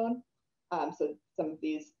protection zone. So some of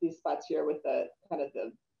these spots here with the kind of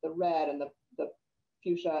the red and the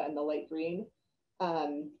fuchsia and the light green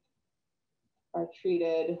are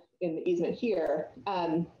treated in the easement here.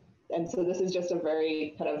 And so this is just a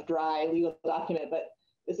very kind of dry legal document, but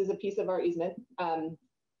this is a piece of our easement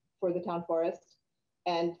for the town forest.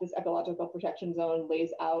 And this ecological protection zone lays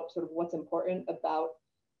out sort of what's important about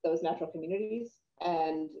those natural communities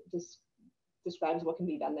and just describes what can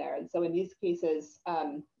be done there. And so in these cases,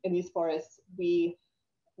 in these forests, we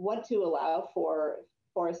want to allow for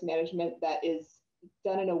forest management that is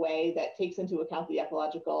done in a way that takes into account the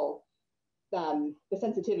ecological the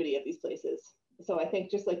sensitivity of these places. So I think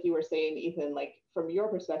just like you were saying, Ethan, like from your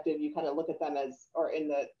perspective, you kind of look at them as, or in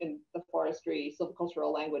the forestry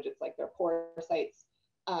silvicultural language, it's like they're poor sites.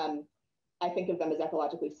 I think of them as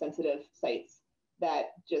ecologically sensitive sites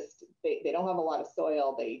that just, they don't have a lot of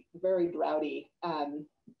soil. They very droughty.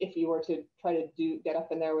 If you were to try to get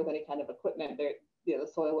up in there with any kind of equipment, the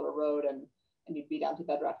soil would erode and you'd be down to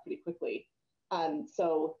bedrock pretty quickly.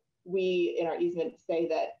 So we in our easement say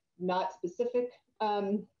that not specific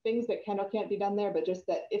things that can or can't be done there, but just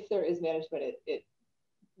that if there is management, it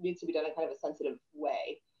needs to be done in kind of a sensitive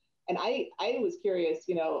way. And I was curious,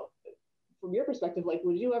 you know, from your perspective, like,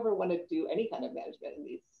 would you ever want to do any kind of management in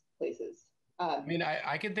these places? I mean,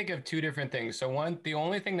 I can think of two different things. So one, the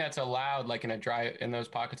only thing that's allowed, like in those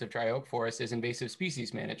pockets of dry oak forest, is invasive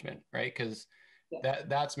species management, right? Because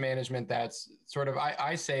that's management that's sort of,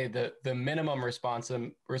 I say the minimum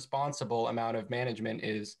responsible amount of management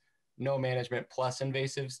is no management plus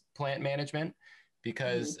invasive plant management,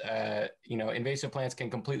 because you know, invasive plants can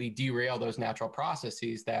completely derail those natural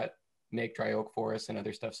processes that make dry oak forests and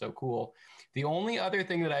other stuff so cool. The only other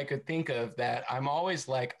thing that I could think of that I'm always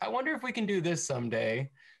like, I wonder if we can do this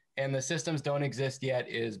someday, and the systems don't exist yet,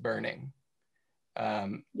 is burning.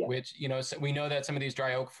 Which, you know, so we know that some of these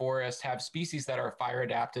dry oak forests have species that are fire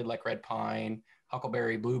adapted, like red pine,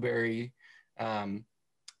 huckleberry, blueberry, and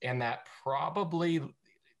that probably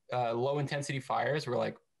low intensity fires were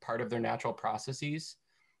like part of their natural processes.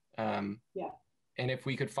 And if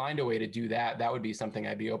we could find a way to do that, that would be something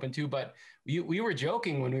I'd be open to. But we were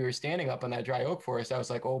joking when we were standing up on that dry oak forest. I was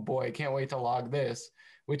like, oh boy, I can't wait to log this,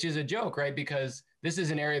 which is a joke, right? Because this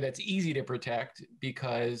is an area that's easy to protect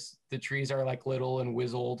because the trees are like little and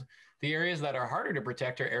wizzled. The areas that are harder to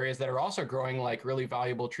protect are areas that are also growing like really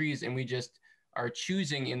valuable trees. And we just are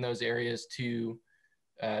choosing in those areas to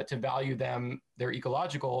value them, their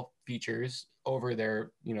ecological features over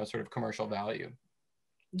their, you know, sort of commercial value.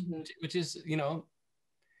 Which is, you know,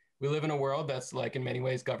 we live in a world that's like in many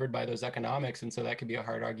ways governed by those economics. And so that could be a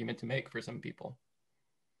hard argument to make for some people.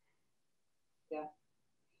 Yeah.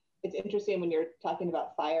 It's interesting when you're talking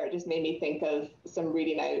about fire, it just made me think of some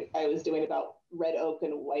reading I was doing about red oak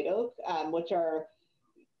and white oak, which are,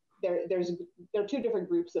 there are two different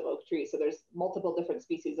groups of oak trees. So there's multiple different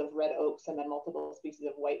species of red oaks and then multiple species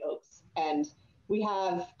of white oaks. And we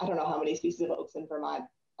have, I don't know how many species of oaks in Vermont,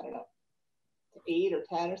 I don't know, 8 or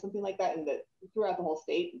 10 or something like that, and throughout the whole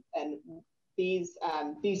state. And these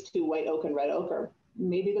two, white oak and red oak, are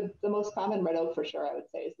maybe the most common. Red oak for sure, I would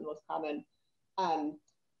say, is the most common.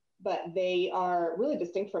 But they are really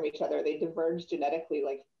distinct from each other. They diverge genetically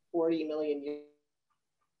like 40 million years.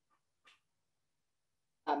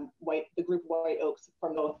 The group white oaks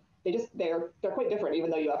from the, they're quite different, even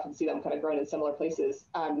though you often see them kind of grown in similar places.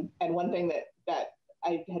 And one thing that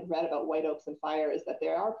I had read about white oaks and fire is that they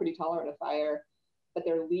are pretty tolerant of fire, but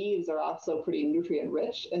their leaves are also pretty nutrient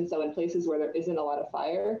rich. And so in places where there isn't a lot of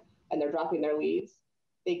fire and they're dropping their leaves,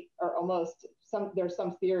 they are almost, there's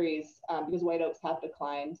some theories, because white oaks have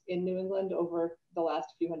declined in New England over the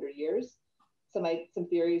last few hundred years. Some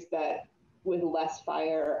theories that with less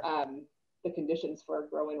fire, the conditions for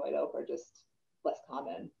growing white oak are just less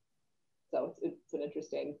common. So it's an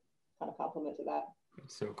interesting kind of complement to that.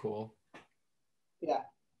 It's so cool. Yeah.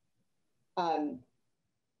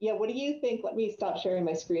 Yeah, what do you think? Let me stop sharing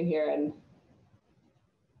my screen here and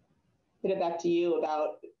hit it back to you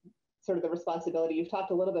about sort of the responsibility. You've talked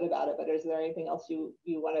a little bit about it, but is there anything else you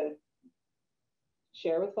want to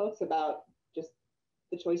share with folks about just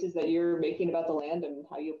the choices that you're making about the land and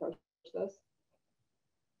how you approach this?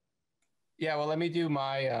 Yeah, well, let me do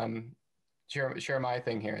my share my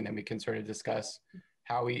thing here, and then we can sort of discuss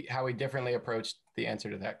how we differently approach the answer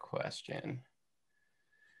to that question.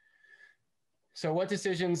 So what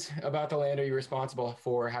decisions about the land are you responsible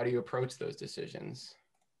for? How do you approach those decisions?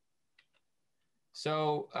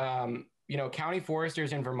 So, you know, county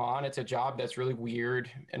foresters in Vermont, it's a job that's really weird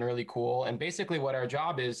and really cool. And basically what our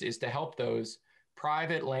job is to help those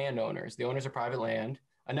private landowners, the owners of private land.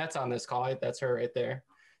 Annette's on this call, that's her right there.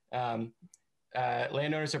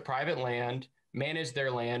 Landowners of private land manage their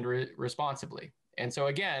land responsibly. And so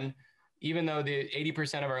again, even though the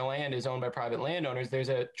 80% of our land is owned by private landowners, there's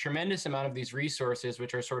a tremendous amount of these resources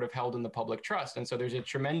which are sort of held in the public trust. And so there's a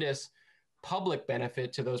tremendous public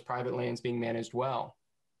benefit to those private lands being managed well.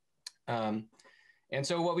 And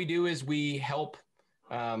so what we do is we help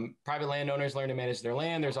private landowners learn to manage their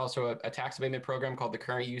land. There's also a tax abatement program called the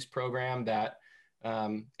Current Use Program that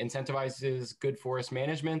incentivizes good forest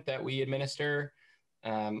management that we administer.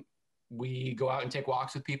 We go out and take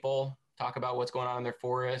walks with people, talk about what's going on in their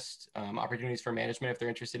forest, opportunities for management if they're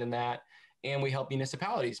interested in that. and we help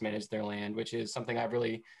municipalities manage their land, which is something I've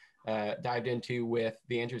really dived into with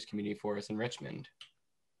the Andrews Community Forest in Richmond.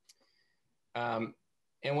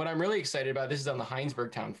 And what I'm really excited about, this is on the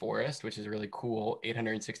Heinsberg Town Forest, which is a really cool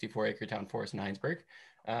 864 acre town forest in Heinsberg.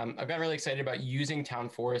 I've gotten really excited about using town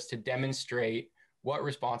forests to demonstrate what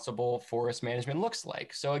responsible forest management looks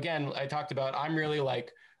like. So again, I talked about, I'm really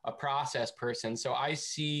like a process person. So I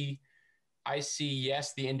see,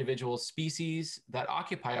 yes, the individual species that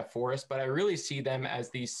occupy a forest, but I really see them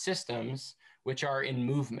as these systems which are in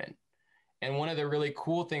movement. And one of the really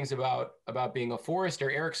cool things about being a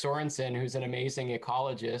forester, Eric Sorensen, who's an amazing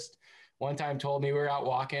ecologist, one time told me, we were out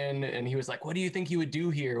walking and he was like, what do you think you would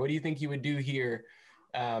do here? What do you think you would do here?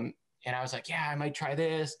 And I was like, yeah, I might try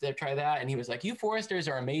this, try that. And he was like, you foresters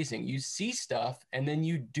are amazing. You see stuff and then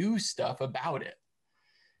you do stuff about it.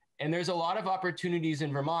 And there's a lot of opportunities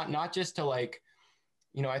in Vermont, not just to like,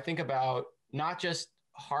 I think about not just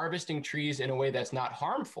harvesting trees in a way that's not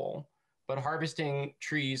harmful, but harvesting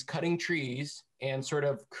trees, cutting trees, and sort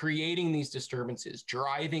of creating these disturbances,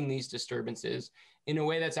 driving these disturbances in a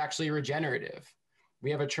way that's actually regenerative. We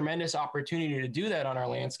have a tremendous opportunity to do that on our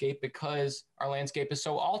landscape because our landscape is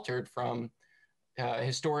so altered from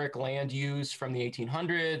historic land use from the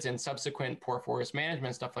 1800s and subsequent poor forest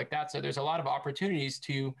management, stuff like that. So there's a lot of opportunities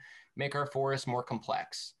to make our forests more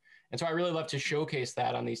complex. And so I really love to showcase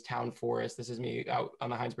that on these town forests. This is me out on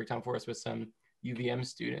the Heinsberg Town Forest with some UVM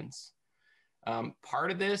students.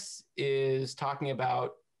 Part of this is talking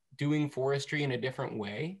about doing forestry in a different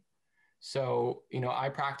way. So, I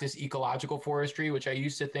practice ecological forestry, which I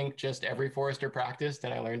used to think just every forester practiced,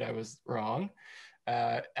 and I learned I was wrong.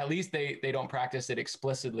 At least they don't practice it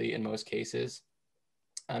explicitly in most cases.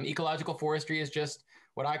 Ecological forestry is just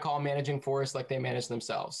what I call managing forests like they manage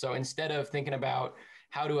themselves. So instead of thinking about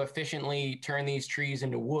how to efficiently turn these trees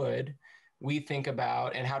into wood, we think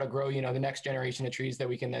about and how to grow, the next generation of trees that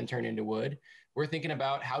we can then turn into wood. We're thinking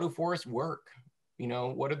about how do forests work?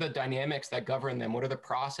 What are the dynamics that govern them? What are the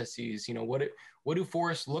processes? What do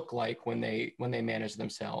forests look like when they manage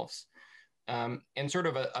themselves? And sort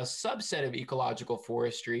of a subset of ecological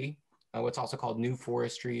forestry, what's also called new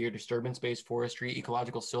forestry or disturbance-based forestry,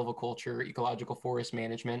 ecological silviculture, ecological forest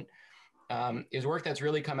management, is work that's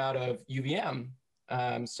really come out of UVM.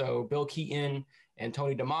 So Bill Keaton and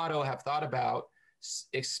Tony D'Amato have thought about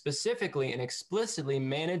specifically and explicitly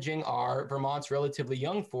managing our Vermont's relatively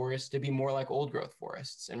young forests to be more like old growth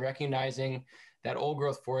forests, and recognizing that old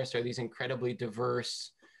growth forests are these incredibly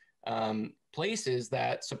diverse places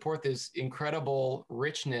that support this incredible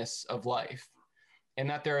richness of life, and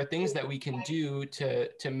that there are things that we can do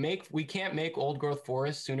to make, we can't make old growth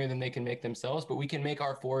forests sooner than they can make themselves, but we can make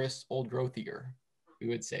our forests old growthier. We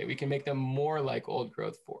would say we can make them more like old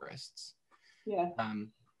growth forests. Yeah.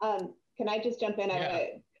 Can I just jump in? Yeah. I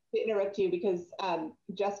want to interrupt you because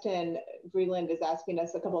Justin Vreeland is asking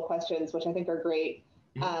us a couple of questions, which I think are great,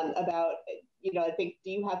 about, I think,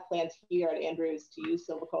 do you have plans here at Andrews to use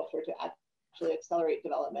silviculture to actually accelerate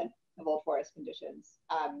development of old forest conditions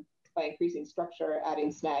by increasing structure,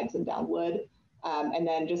 adding snags and down wood? And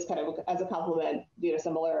then just kind of as a complement,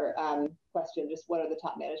 similar question, just what are the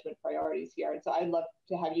top management priorities here? And so I'd love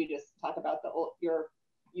to have you just talk about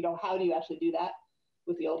how do you actually do that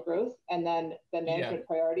with the old growth, and then the management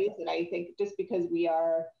priorities. And I think just because we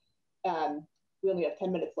only have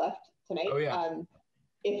 10 minutes left tonight,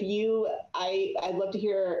 I'd love to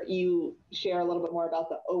hear you share a little bit more about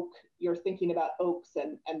the oak, you're thinking about oaks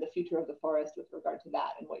and the future of the forest with regard to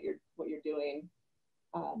that and what you're doing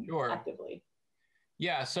actively.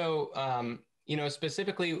 Yeah. So,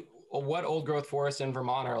 specifically what old growth forests in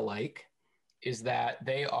Vermont are like is that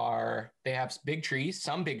they have big trees,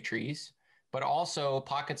 some big trees, but also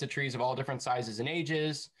pockets of trees of all different sizes and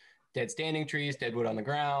ages, dead standing trees, dead wood on the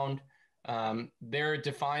ground. They're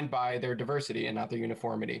defined by their diversity and not their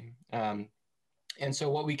uniformity. And so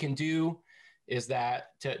what we can do is that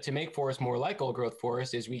to make forests more like old growth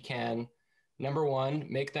forests is we can, number one,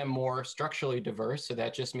 make them more structurally diverse. So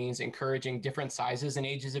that just means encouraging different sizes and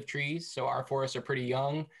ages of trees. So our forests are pretty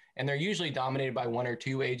young and they're usually dominated by one or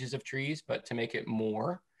two ages of trees, but to make it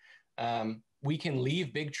more, we can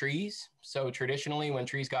leave big trees. So traditionally when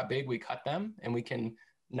trees got big, we cut them, and we can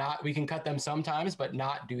cut them sometimes, but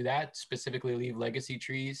not do that, specifically leave legacy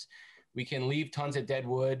trees. We can leave tons of dead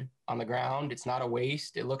wood on the ground. It's not a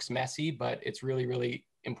waste. It looks messy, but it's really, really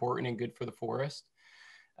important and good for the forest.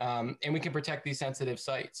 And we can protect these sensitive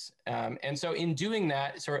sites. And so in doing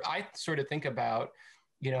that, I think about,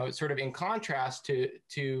 sort of in contrast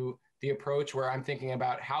to the approach where I'm thinking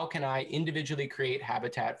about how can I individually create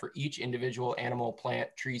habitat for each individual animal, plant,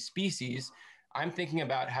 tree species, I'm thinking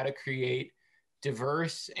about how to create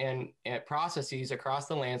diverse and processes across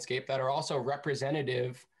the landscape that are also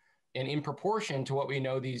representative and in proportion to what we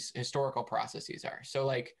know these historical processes are. So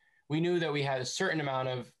like we knew that we had a certain amount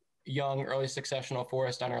of young early successional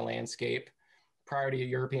forest on our landscape prior to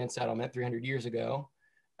European settlement 300 years ago.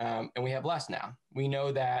 And we have less now. We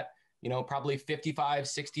know that, probably 55,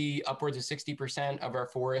 60, upwards of 60% of our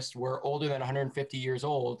forests were older than 150 years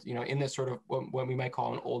old, in this sort of what we might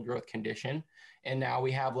call an old growth condition. And now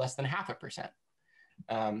we have less than 0.5%.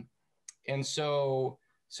 And so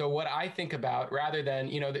what I think about, rather than,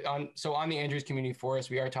 on the Andrews Community Forest,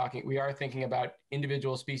 we are thinking about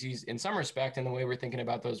individual species in some respect, in the way we're thinking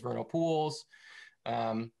about those vernal pools.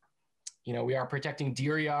 We are protecting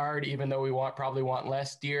deer yard, even though we probably want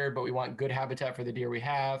less deer, but we want good habitat for the deer we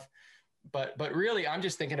have. But really, I'm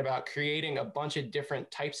just thinking about creating a bunch of different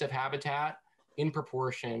types of habitat in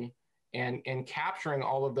proportion and capturing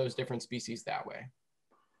all of those different species that way.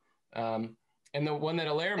 And the one that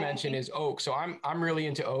Alaire mentioned is oak. So I'm really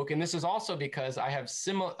into oak. And this is also because I have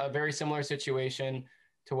a very similar situation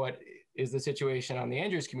to what is the situation on the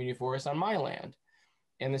Andrews Community Forest on my land.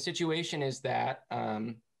 And the situation is that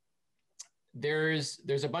there's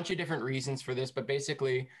a bunch of different reasons for this, but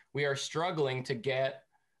basically we are struggling to get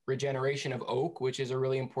regeneration of oak, which is a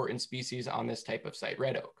really important species on this type of site,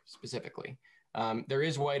 red oak specifically. There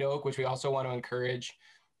is white oak, which we also want to encourage.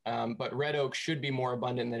 But red oak should be more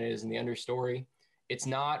abundant than it is in the understory. It's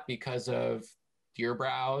not because of deer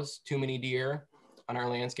browse, too many deer on our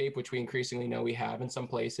landscape, which we increasingly know we have in some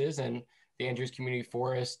places. And the Andrews Community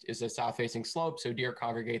Forest is a south-facing slope, so deer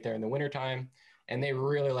congregate there in the wintertime, and they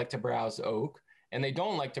really like to browse oak. And they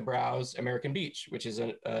don't like to browse American beech, which is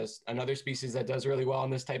another species that does really well on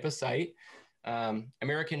this type of site.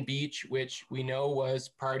 American beech, which we know was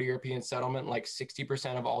prior to European settlement, like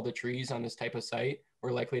 60% of all the trees on this type of site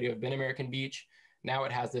were likely to have been American beech. Now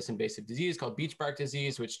it has this invasive disease called beech bark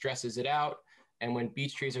disease, which stresses it out. And when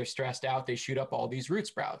beech trees are stressed out, they shoot up all these root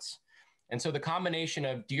sprouts. And so the combination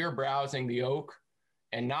of deer browsing the oak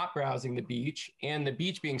and not browsing the beech, and the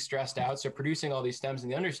beech being stressed out, so producing all these stems in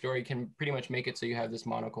the understory, can pretty much make it so you have this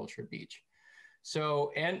monoculture beech.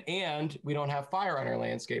 So, and we don't have fire on our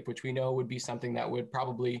landscape, which we know would be something that would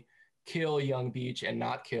probably kill young beech and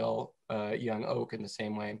not kill young oak in the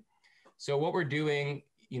same way. So what we're doing,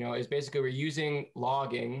 is basically we're using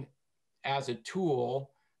logging as a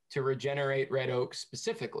tool to regenerate red oak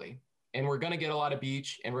specifically. And we're going to get a lot of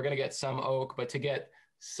beech and we're going to get some oak, but to get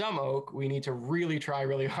some oak, we need to really try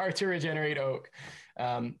really hard to regenerate oak.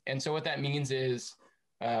 And so what that means is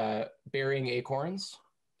burying acorns.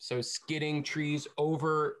 So skidding trees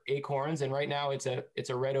over acorns. And right now it's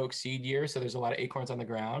a red oak seed year. So there's a lot of acorns on the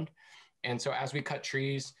ground. And so as we cut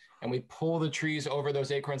trees and we pull the trees over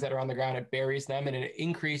those acorns that are on the ground, it buries them and it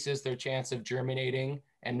increases their chance of germinating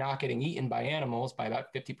and not getting eaten by animals by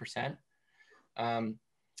about 50%.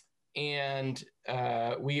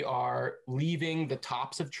 We are leaving the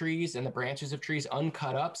tops of trees and the branches of trees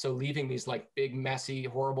uncut up. So leaving these like big, messy,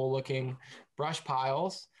 horrible looking brush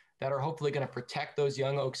piles that are hopefully going to protect those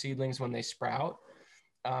young oak seedlings when they sprout.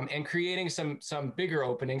 And creating some bigger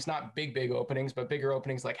openings, not big openings, but bigger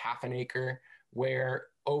openings like 1/2 acre where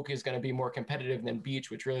oak is going to be more competitive than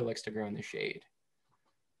beech, which really likes to grow in the shade.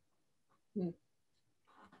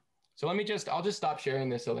 So I'll just stop sharing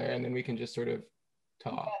this, Alaire, and then we can just sort of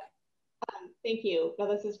talk. Thank you. No,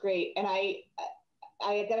 this is great. And I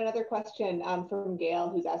got another question from Gail,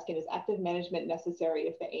 who's asking, is active management necessary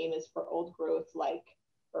if the aim is for old growth,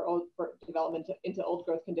 for development into old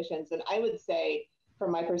growth conditions? And I would say,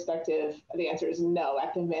 from my perspective, the answer is no.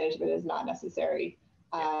 Active management is not necessary.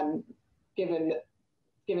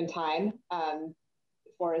 Given time,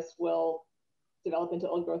 forests will develop into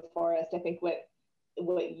old growth forest. I think what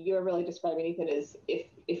you're really describing, Ethan, is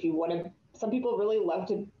if you want to, some people really love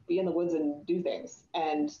to be in the woods and do things,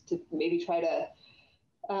 and to maybe try to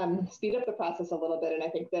speed up the process a little bit. And I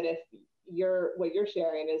think that what you're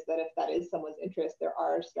sharing is that if that is someone's interest, there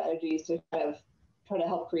are strategies to kind of try to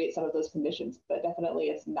help create some of those conditions, but definitely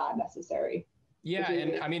it's not necessary. Yeah,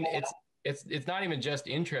 and I mean, it's not even just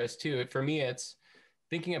interest too. For me, it's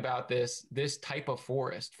thinking about this type of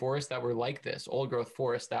forests that were like this, old growth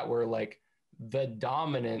forests that were like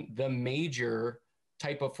the major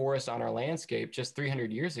type of forest on our landscape just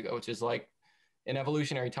 300 years ago, which is like in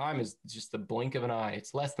evolutionary time is just the blink of an eye.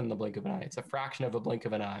 It's less than the blink of an eye. It's a fraction of a blink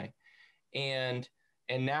of an eye. And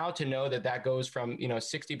now to know that goes from,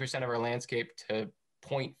 60% of our landscape to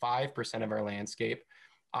 0.5% of our landscape,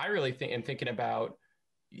 I really am thinking about,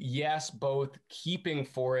 yes, both keeping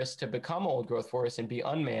forests to become old growth forests and be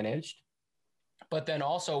unmanaged, but then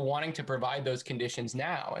also wanting to provide those conditions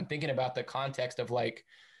now and thinking about the context of like,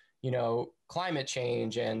 climate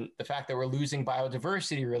change and the fact that we're losing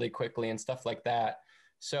biodiversity really quickly and stuff like that.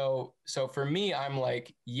 So for me, I'm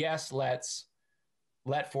like, yes, let's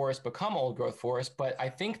let forests become old growth forests, but I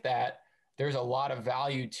think that there's a lot of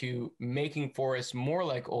value to making forests more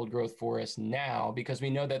like old growth forests now, because we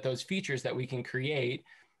know that those features that we can create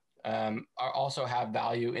are also have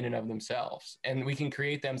value in and of themselves, and we can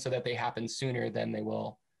create them so that they happen sooner than they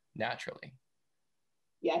will naturally.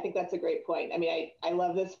 Yeah, I think that's a great point. I mean, I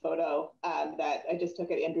love this photo that I just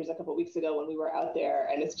took at Andrews a couple of weeks ago when we were out there,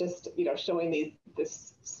 and it's just, you know, showing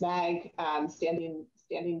this snag standing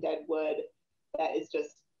dead wood that is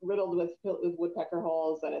just riddled with woodpecker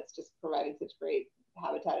holes, and it's just providing such great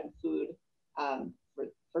habitat and food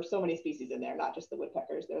for so many species in there, not just the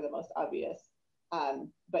woodpeckers. They're the most obvious.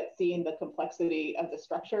 But seeing the complexity of the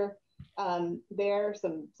structure there,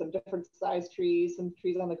 some different size trees, some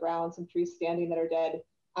trees on the ground, some trees standing that are dead.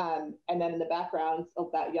 And then in the background of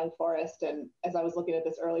that young forest. And as I was looking at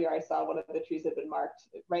this earlier, I saw one of the trees had been marked,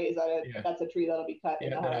 right? Is that that's a tree that'll be cut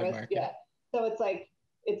in the harvest? Yeah. So it's like,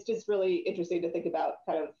 it's just really interesting to think about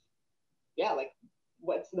kind of, like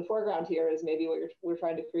what's in the foreground here is maybe what we're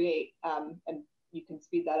trying to create. And you can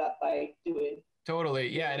speed that up by doing. Totally.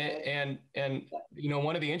 Yeah. And you know,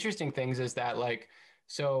 one of the interesting things is that, like,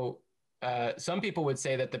 so some people would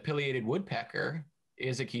say that the pileated woodpecker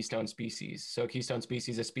is a keystone species. So keystone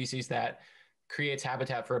species, a species that creates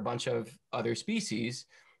habitat for a bunch of other species.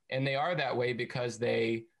 And they are that way because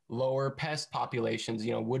they lower pest populations,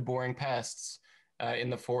 you know, wood-boring pests in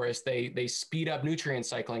the forest. They speed up nutrient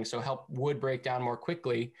cycling, so help wood break down more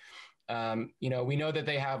quickly. You know, we know that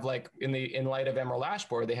they have, like, in light of emerald ash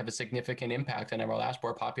borer, they have a significant impact on emerald ash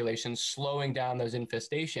borer populations, slowing down those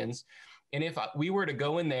infestations. And if we were to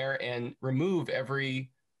go in there and remove every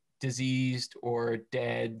diseased or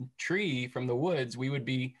dead tree from the woods, we would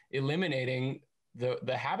be eliminating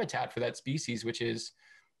the habitat for that species, which is,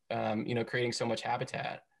 you know, creating so much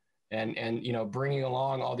habitat and you know, bringing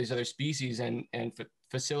along all these other species and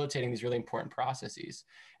facilitating these really important processes.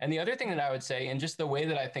 And the other thing that I would say, and just the way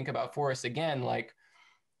that I think about forests, again, like,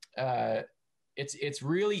 it's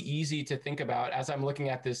really easy to think about as I'm looking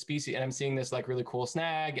at this species and I'm seeing this like really cool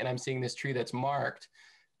snag and I'm seeing this tree that's marked,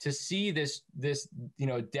 to see this, you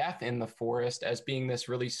know, death in the forest as being this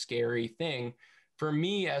really scary thing. For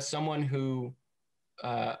me, as someone who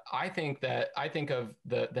I think of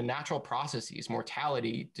the natural processes,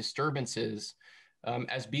 mortality, disturbances,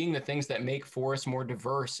 as being the things that make forests more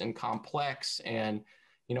diverse and complex and,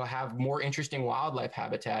 you know, have more interesting wildlife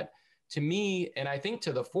habitat. To me, and I think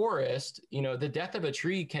to the forest, you know, the death of a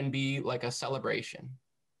tree can be like a celebration.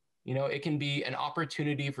 You know, it can be an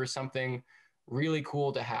opportunity for something really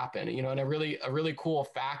cool to happen. You know, and a really cool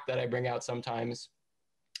fact that I bring out sometimes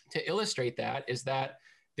to illustrate that is that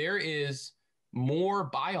there is more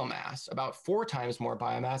biomass, about 4 times more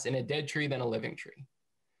biomass in a dead tree than a living tree.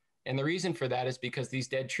 And the reason for that is because these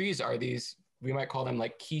dead trees are these, we might call them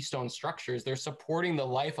like keystone structures. They're supporting the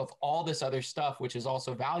life of all this other stuff, which is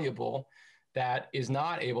also valuable, that is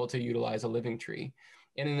not able to utilize a living tree.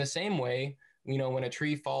 And in the same way, you know, when a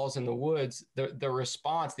tree falls in the woods, the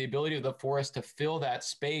response, the ability of the forest to fill that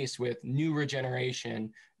space with new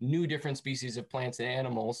regeneration, new different species of plants and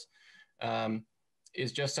animals,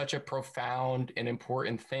 is just such a profound and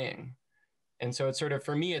important thing. And so it's sort of,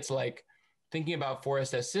 for me, it's like thinking about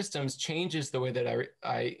forests as systems changes the way that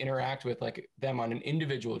I interact with like them on an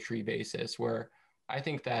individual tree basis, where I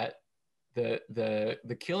think that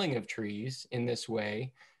the killing of trees in this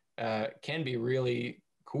way can be really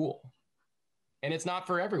cool. And it's not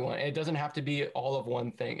for everyone. It doesn't have to be all of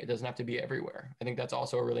one thing. It doesn't have to be everywhere. I think that's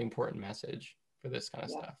also a really important message for this kind of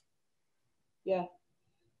stuff. Yeah,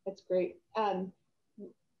 that's great.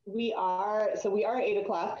 We are at 8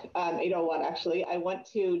 o'clock, 8:01 actually. I want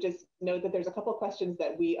to just note that there's a couple of questions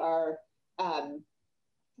that we're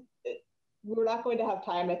not going to have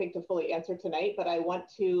time, I think, to fully answer tonight, but I want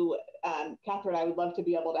to, Catherine, I would love to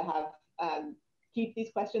be able to have, keep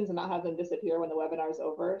these questions and not have them disappear when the webinar is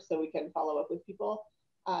over, so we can follow up with people.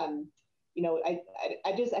 You know, I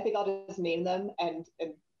think I'll just name them and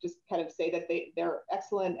just kind of say that they're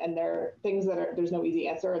excellent and they're things that there's no easy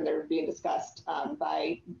answer, and they're being discussed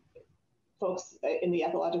by folks in the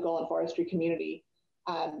ecological and forestry community.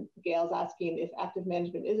 Gail's asking, if active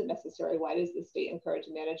management isn't necessary, why does the state encourage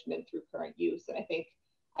management through current use? And I think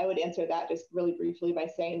I would answer that just really briefly by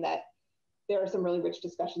saying that there are some really rich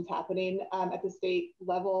discussions happening at the state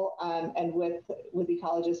level and with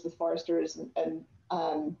ecologists, with foresters, and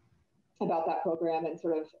about that program, and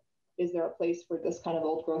sort of, is there a place for this kind of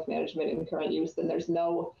old growth management in current use? And there's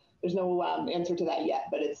no answer to that yet,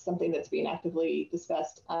 but it's something that's being actively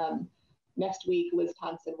discussed. Next week, Liz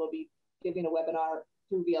Thompson will be giving a webinar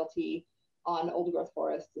through VLT on old growth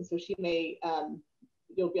forests. And so she may,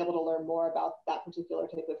 you'll be able to learn more about that particular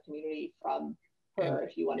type of community from her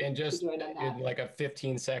if you want and just to join on that. In like a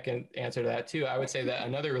 15-second answer to that too, I would say that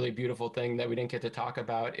another really beautiful thing that we didn't get to talk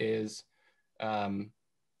about is,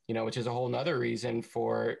 which is a whole nother reason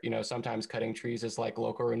for, sometimes cutting trees is like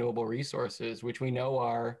local renewable resources, which we know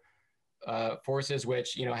are forces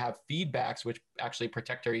which, have feedbacks, which actually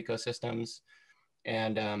protect our ecosystems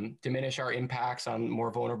and diminish our impacts on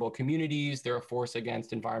more vulnerable communities. They're a force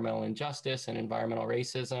against environmental injustice and environmental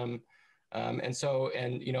racism.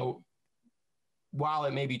 While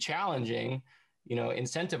it may be challenging,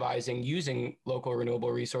 incentivizing using local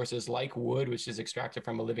renewable resources like wood, which is extracted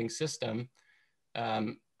from a living system,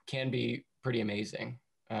 can be pretty amazing.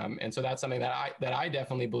 And so that's something that I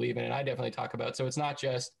definitely believe in and I definitely talk about. So it's not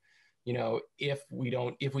just, if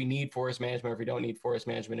we need forest management, or if we don't need forest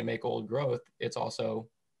management to make old growth, it's also,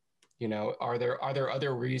 are there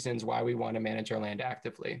other reasons why we want to manage our land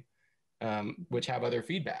actively, which have other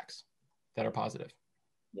feedbacks that are positive?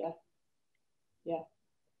 Yeah. Yeah.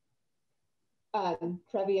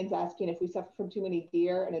 Trevian's asking if we suffer from too many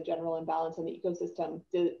deer and a general imbalance in the ecosystem,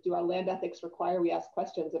 do our land ethics require we ask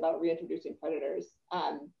questions about reintroducing predators?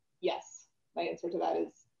 Yes. My answer to that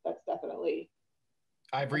is that's definitely.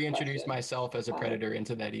 I've reintroduced myself as a predator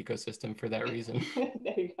into that ecosystem for that reason.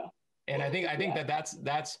 There you go. And I think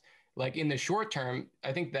that's like in the short term,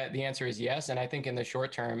 I think that the answer is yes. And I think in the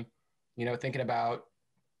short term, thinking about,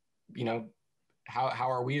 how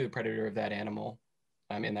are we the predator of that animal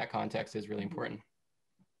in that context is really important.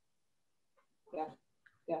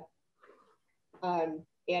 Yeah.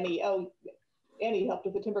 Annie helped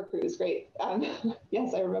with the timber cruise. Great.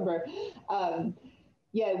 Yes, I remember.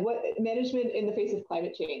 What management in the face of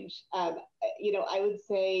climate change? I would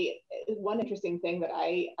say one interesting thing that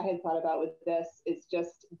I had thought about with this is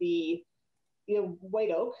just the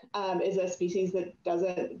white oak is a species that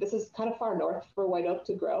this is kind of far north for white oak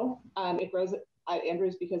to grow. It grows at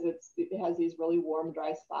Andrews because it has these really warm,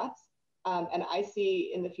 dry spots. And I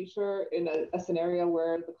see in the future in a scenario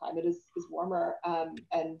where the climate is warmer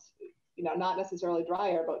and not necessarily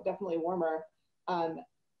drier, but definitely warmer,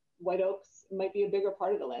 white oaks might be a bigger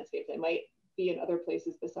part of the landscape. They might be in other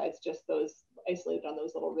places besides just those isolated on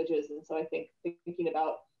those little ridges. And so I think thinking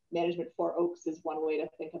about management for oaks is one way to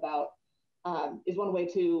think about, is one way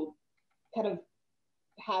to kind of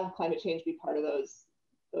have climate change be part of those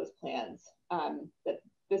plans. That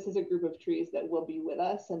this is a group of trees that will be with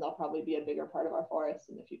us and they'll probably be a bigger part of our forests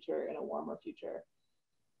in the future, in a warmer future.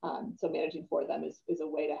 So managing for them is a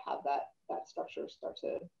way to have that structure start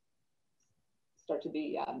to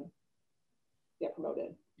be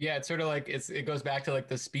promoted. Yeah, it's sort of like it goes back to like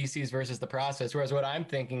the species versus the process. Whereas what I'm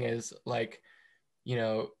thinking is like,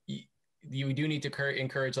 you do need to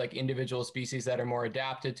encourage like individual species that are more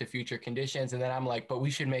adapted to future conditions. And then I'm like, but we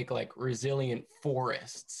should make like resilient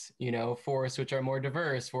forests, forests which are more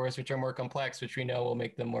diverse, forests which are more complex, which we know will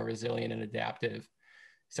make them more resilient and adaptive.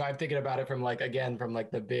 So I'm thinking about it from like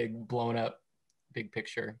the big blown up big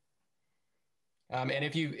picture. And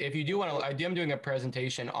if you do want to, I'm doing a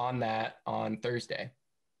presentation on that on Thursday.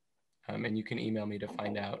 And you can email me to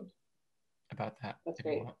find out about that. That's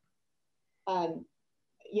great.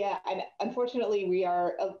 Yeah, and unfortunately we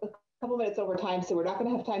are a couple minutes over time, so we're not going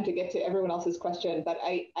to have time to get to everyone else's question, but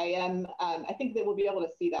I think that we'll be able to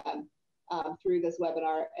see them through this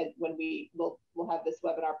webinar, and when we'll have this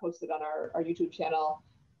webinar posted on our YouTube channel,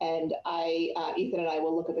 and Ethan and I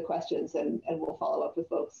will look at the questions and we'll follow up with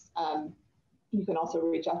folks. You can also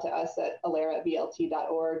reach out to us at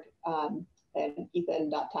alera@vlt.org and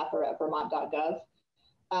ethan.tapper@vermont.gov.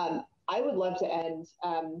 I would love to end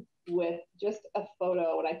with just a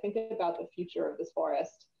photo. When I think about the future of this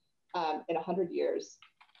forest in 100 years,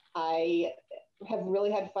 I have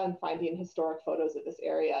really had fun finding historic photos of this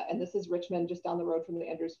area. And this is Richmond, just down the road from the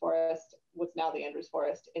Andrews Forest, what's now the Andrews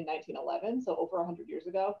Forest, in 1911, so over 100 years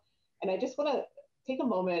ago. And I just want to take a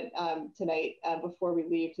moment tonight before we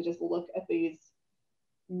leave to just look at these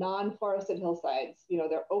non-forested hillsides.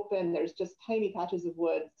 They're open, there's just tiny patches of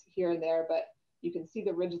woods here and there, but you can see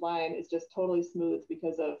the ridge line is just totally smooth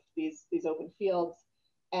because of these open fields.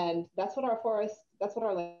 And that's what our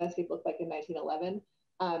landscape looked like in 1911.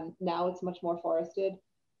 Now it's much more forested.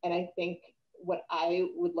 And I think what I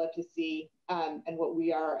would love to see, and what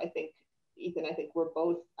we are, Ethan, we're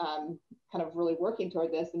both kind of really working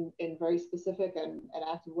toward this in very specific and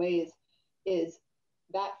active ways, is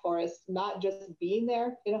that forest not just being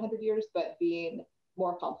there in 100 years, but being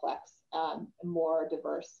more complex, more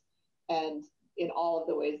diverse, and in all of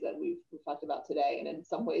the ways that we've talked about today. And in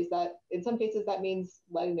some cases that means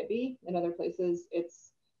letting it be. In other places,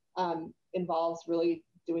 it's involves really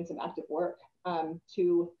doing some active work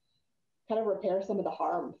to kind of repair some of the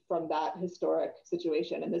harm from that historic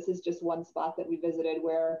situation. And this is just one spot that we visited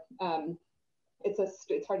where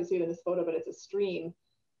it's hard to see it in this photo, but it's a stream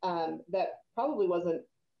that probably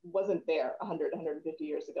wasn't there 100, 150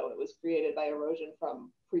 years ago. It was created by erosion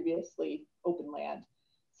from previously open land.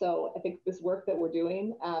 So I think this work that we're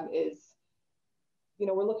doing is,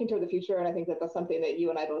 we're looking toward the future. And I think that that's something that you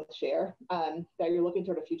and I both share, that you're looking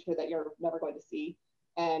toward a future that you're never going to see.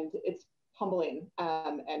 And it's humbling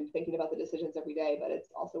and thinking about the decisions every day, but it's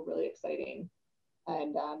also really exciting.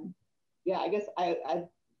 And yeah, I guess I'd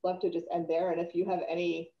love to just end there. And if you have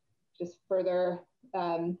any just further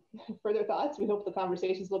thoughts, we hope the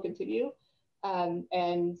conversations will continue.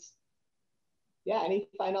 And yeah, any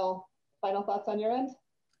final thoughts on your end?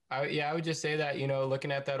 I would just say that,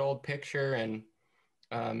 looking at that old picture and,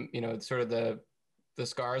 sort of the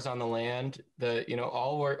scars on the land,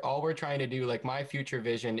 all we're trying to do, like my future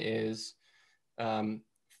vision is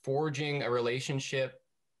forging a relationship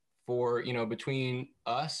for, between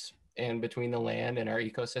us and between the land and our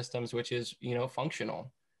ecosystems, which is,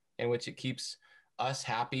 functional, and which it keeps us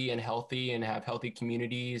happy and healthy and have healthy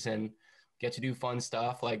communities and get to do fun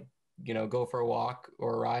stuff like, go for a walk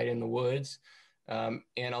or a ride in the woods,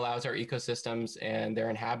 and allows our ecosystems and their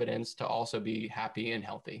inhabitants to also be happy and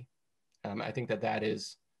healthy. I think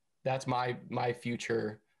that's my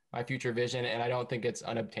future vision. And I don't think it's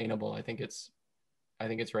unobtainable. I think it's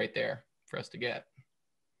right there for us to get.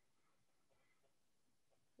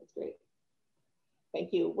 That's great.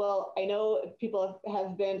 Thank you. Well, I know people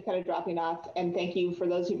have been kind of dropping off, and thank you for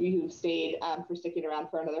those of you who've stayed for sticking around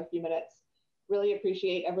for another few minutes. Really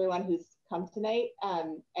appreciate everyone who's come tonight.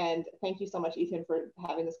 And thank you so much, Ethan, for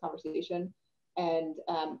having this conversation, and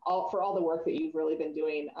for all the work that you've really been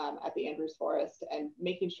doing at the Andrews Forest and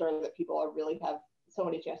making sure that people really have so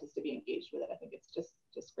many chances to be engaged with it. I think it's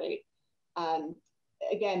just great.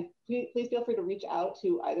 Again, please feel free to reach out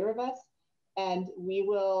to either of us, and we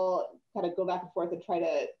will kind of go back and forth and try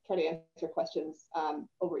to answer questions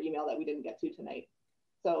over email that we didn't get to tonight.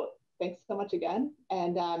 So thanks so much again,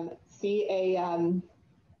 and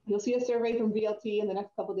you'll see a survey from VLT in the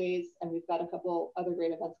next couple of days, and we've got a couple other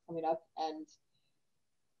great events coming up, and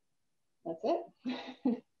that's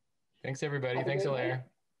it. Thanks, everybody. Thanks, Hilaire.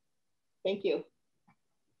 Thank you.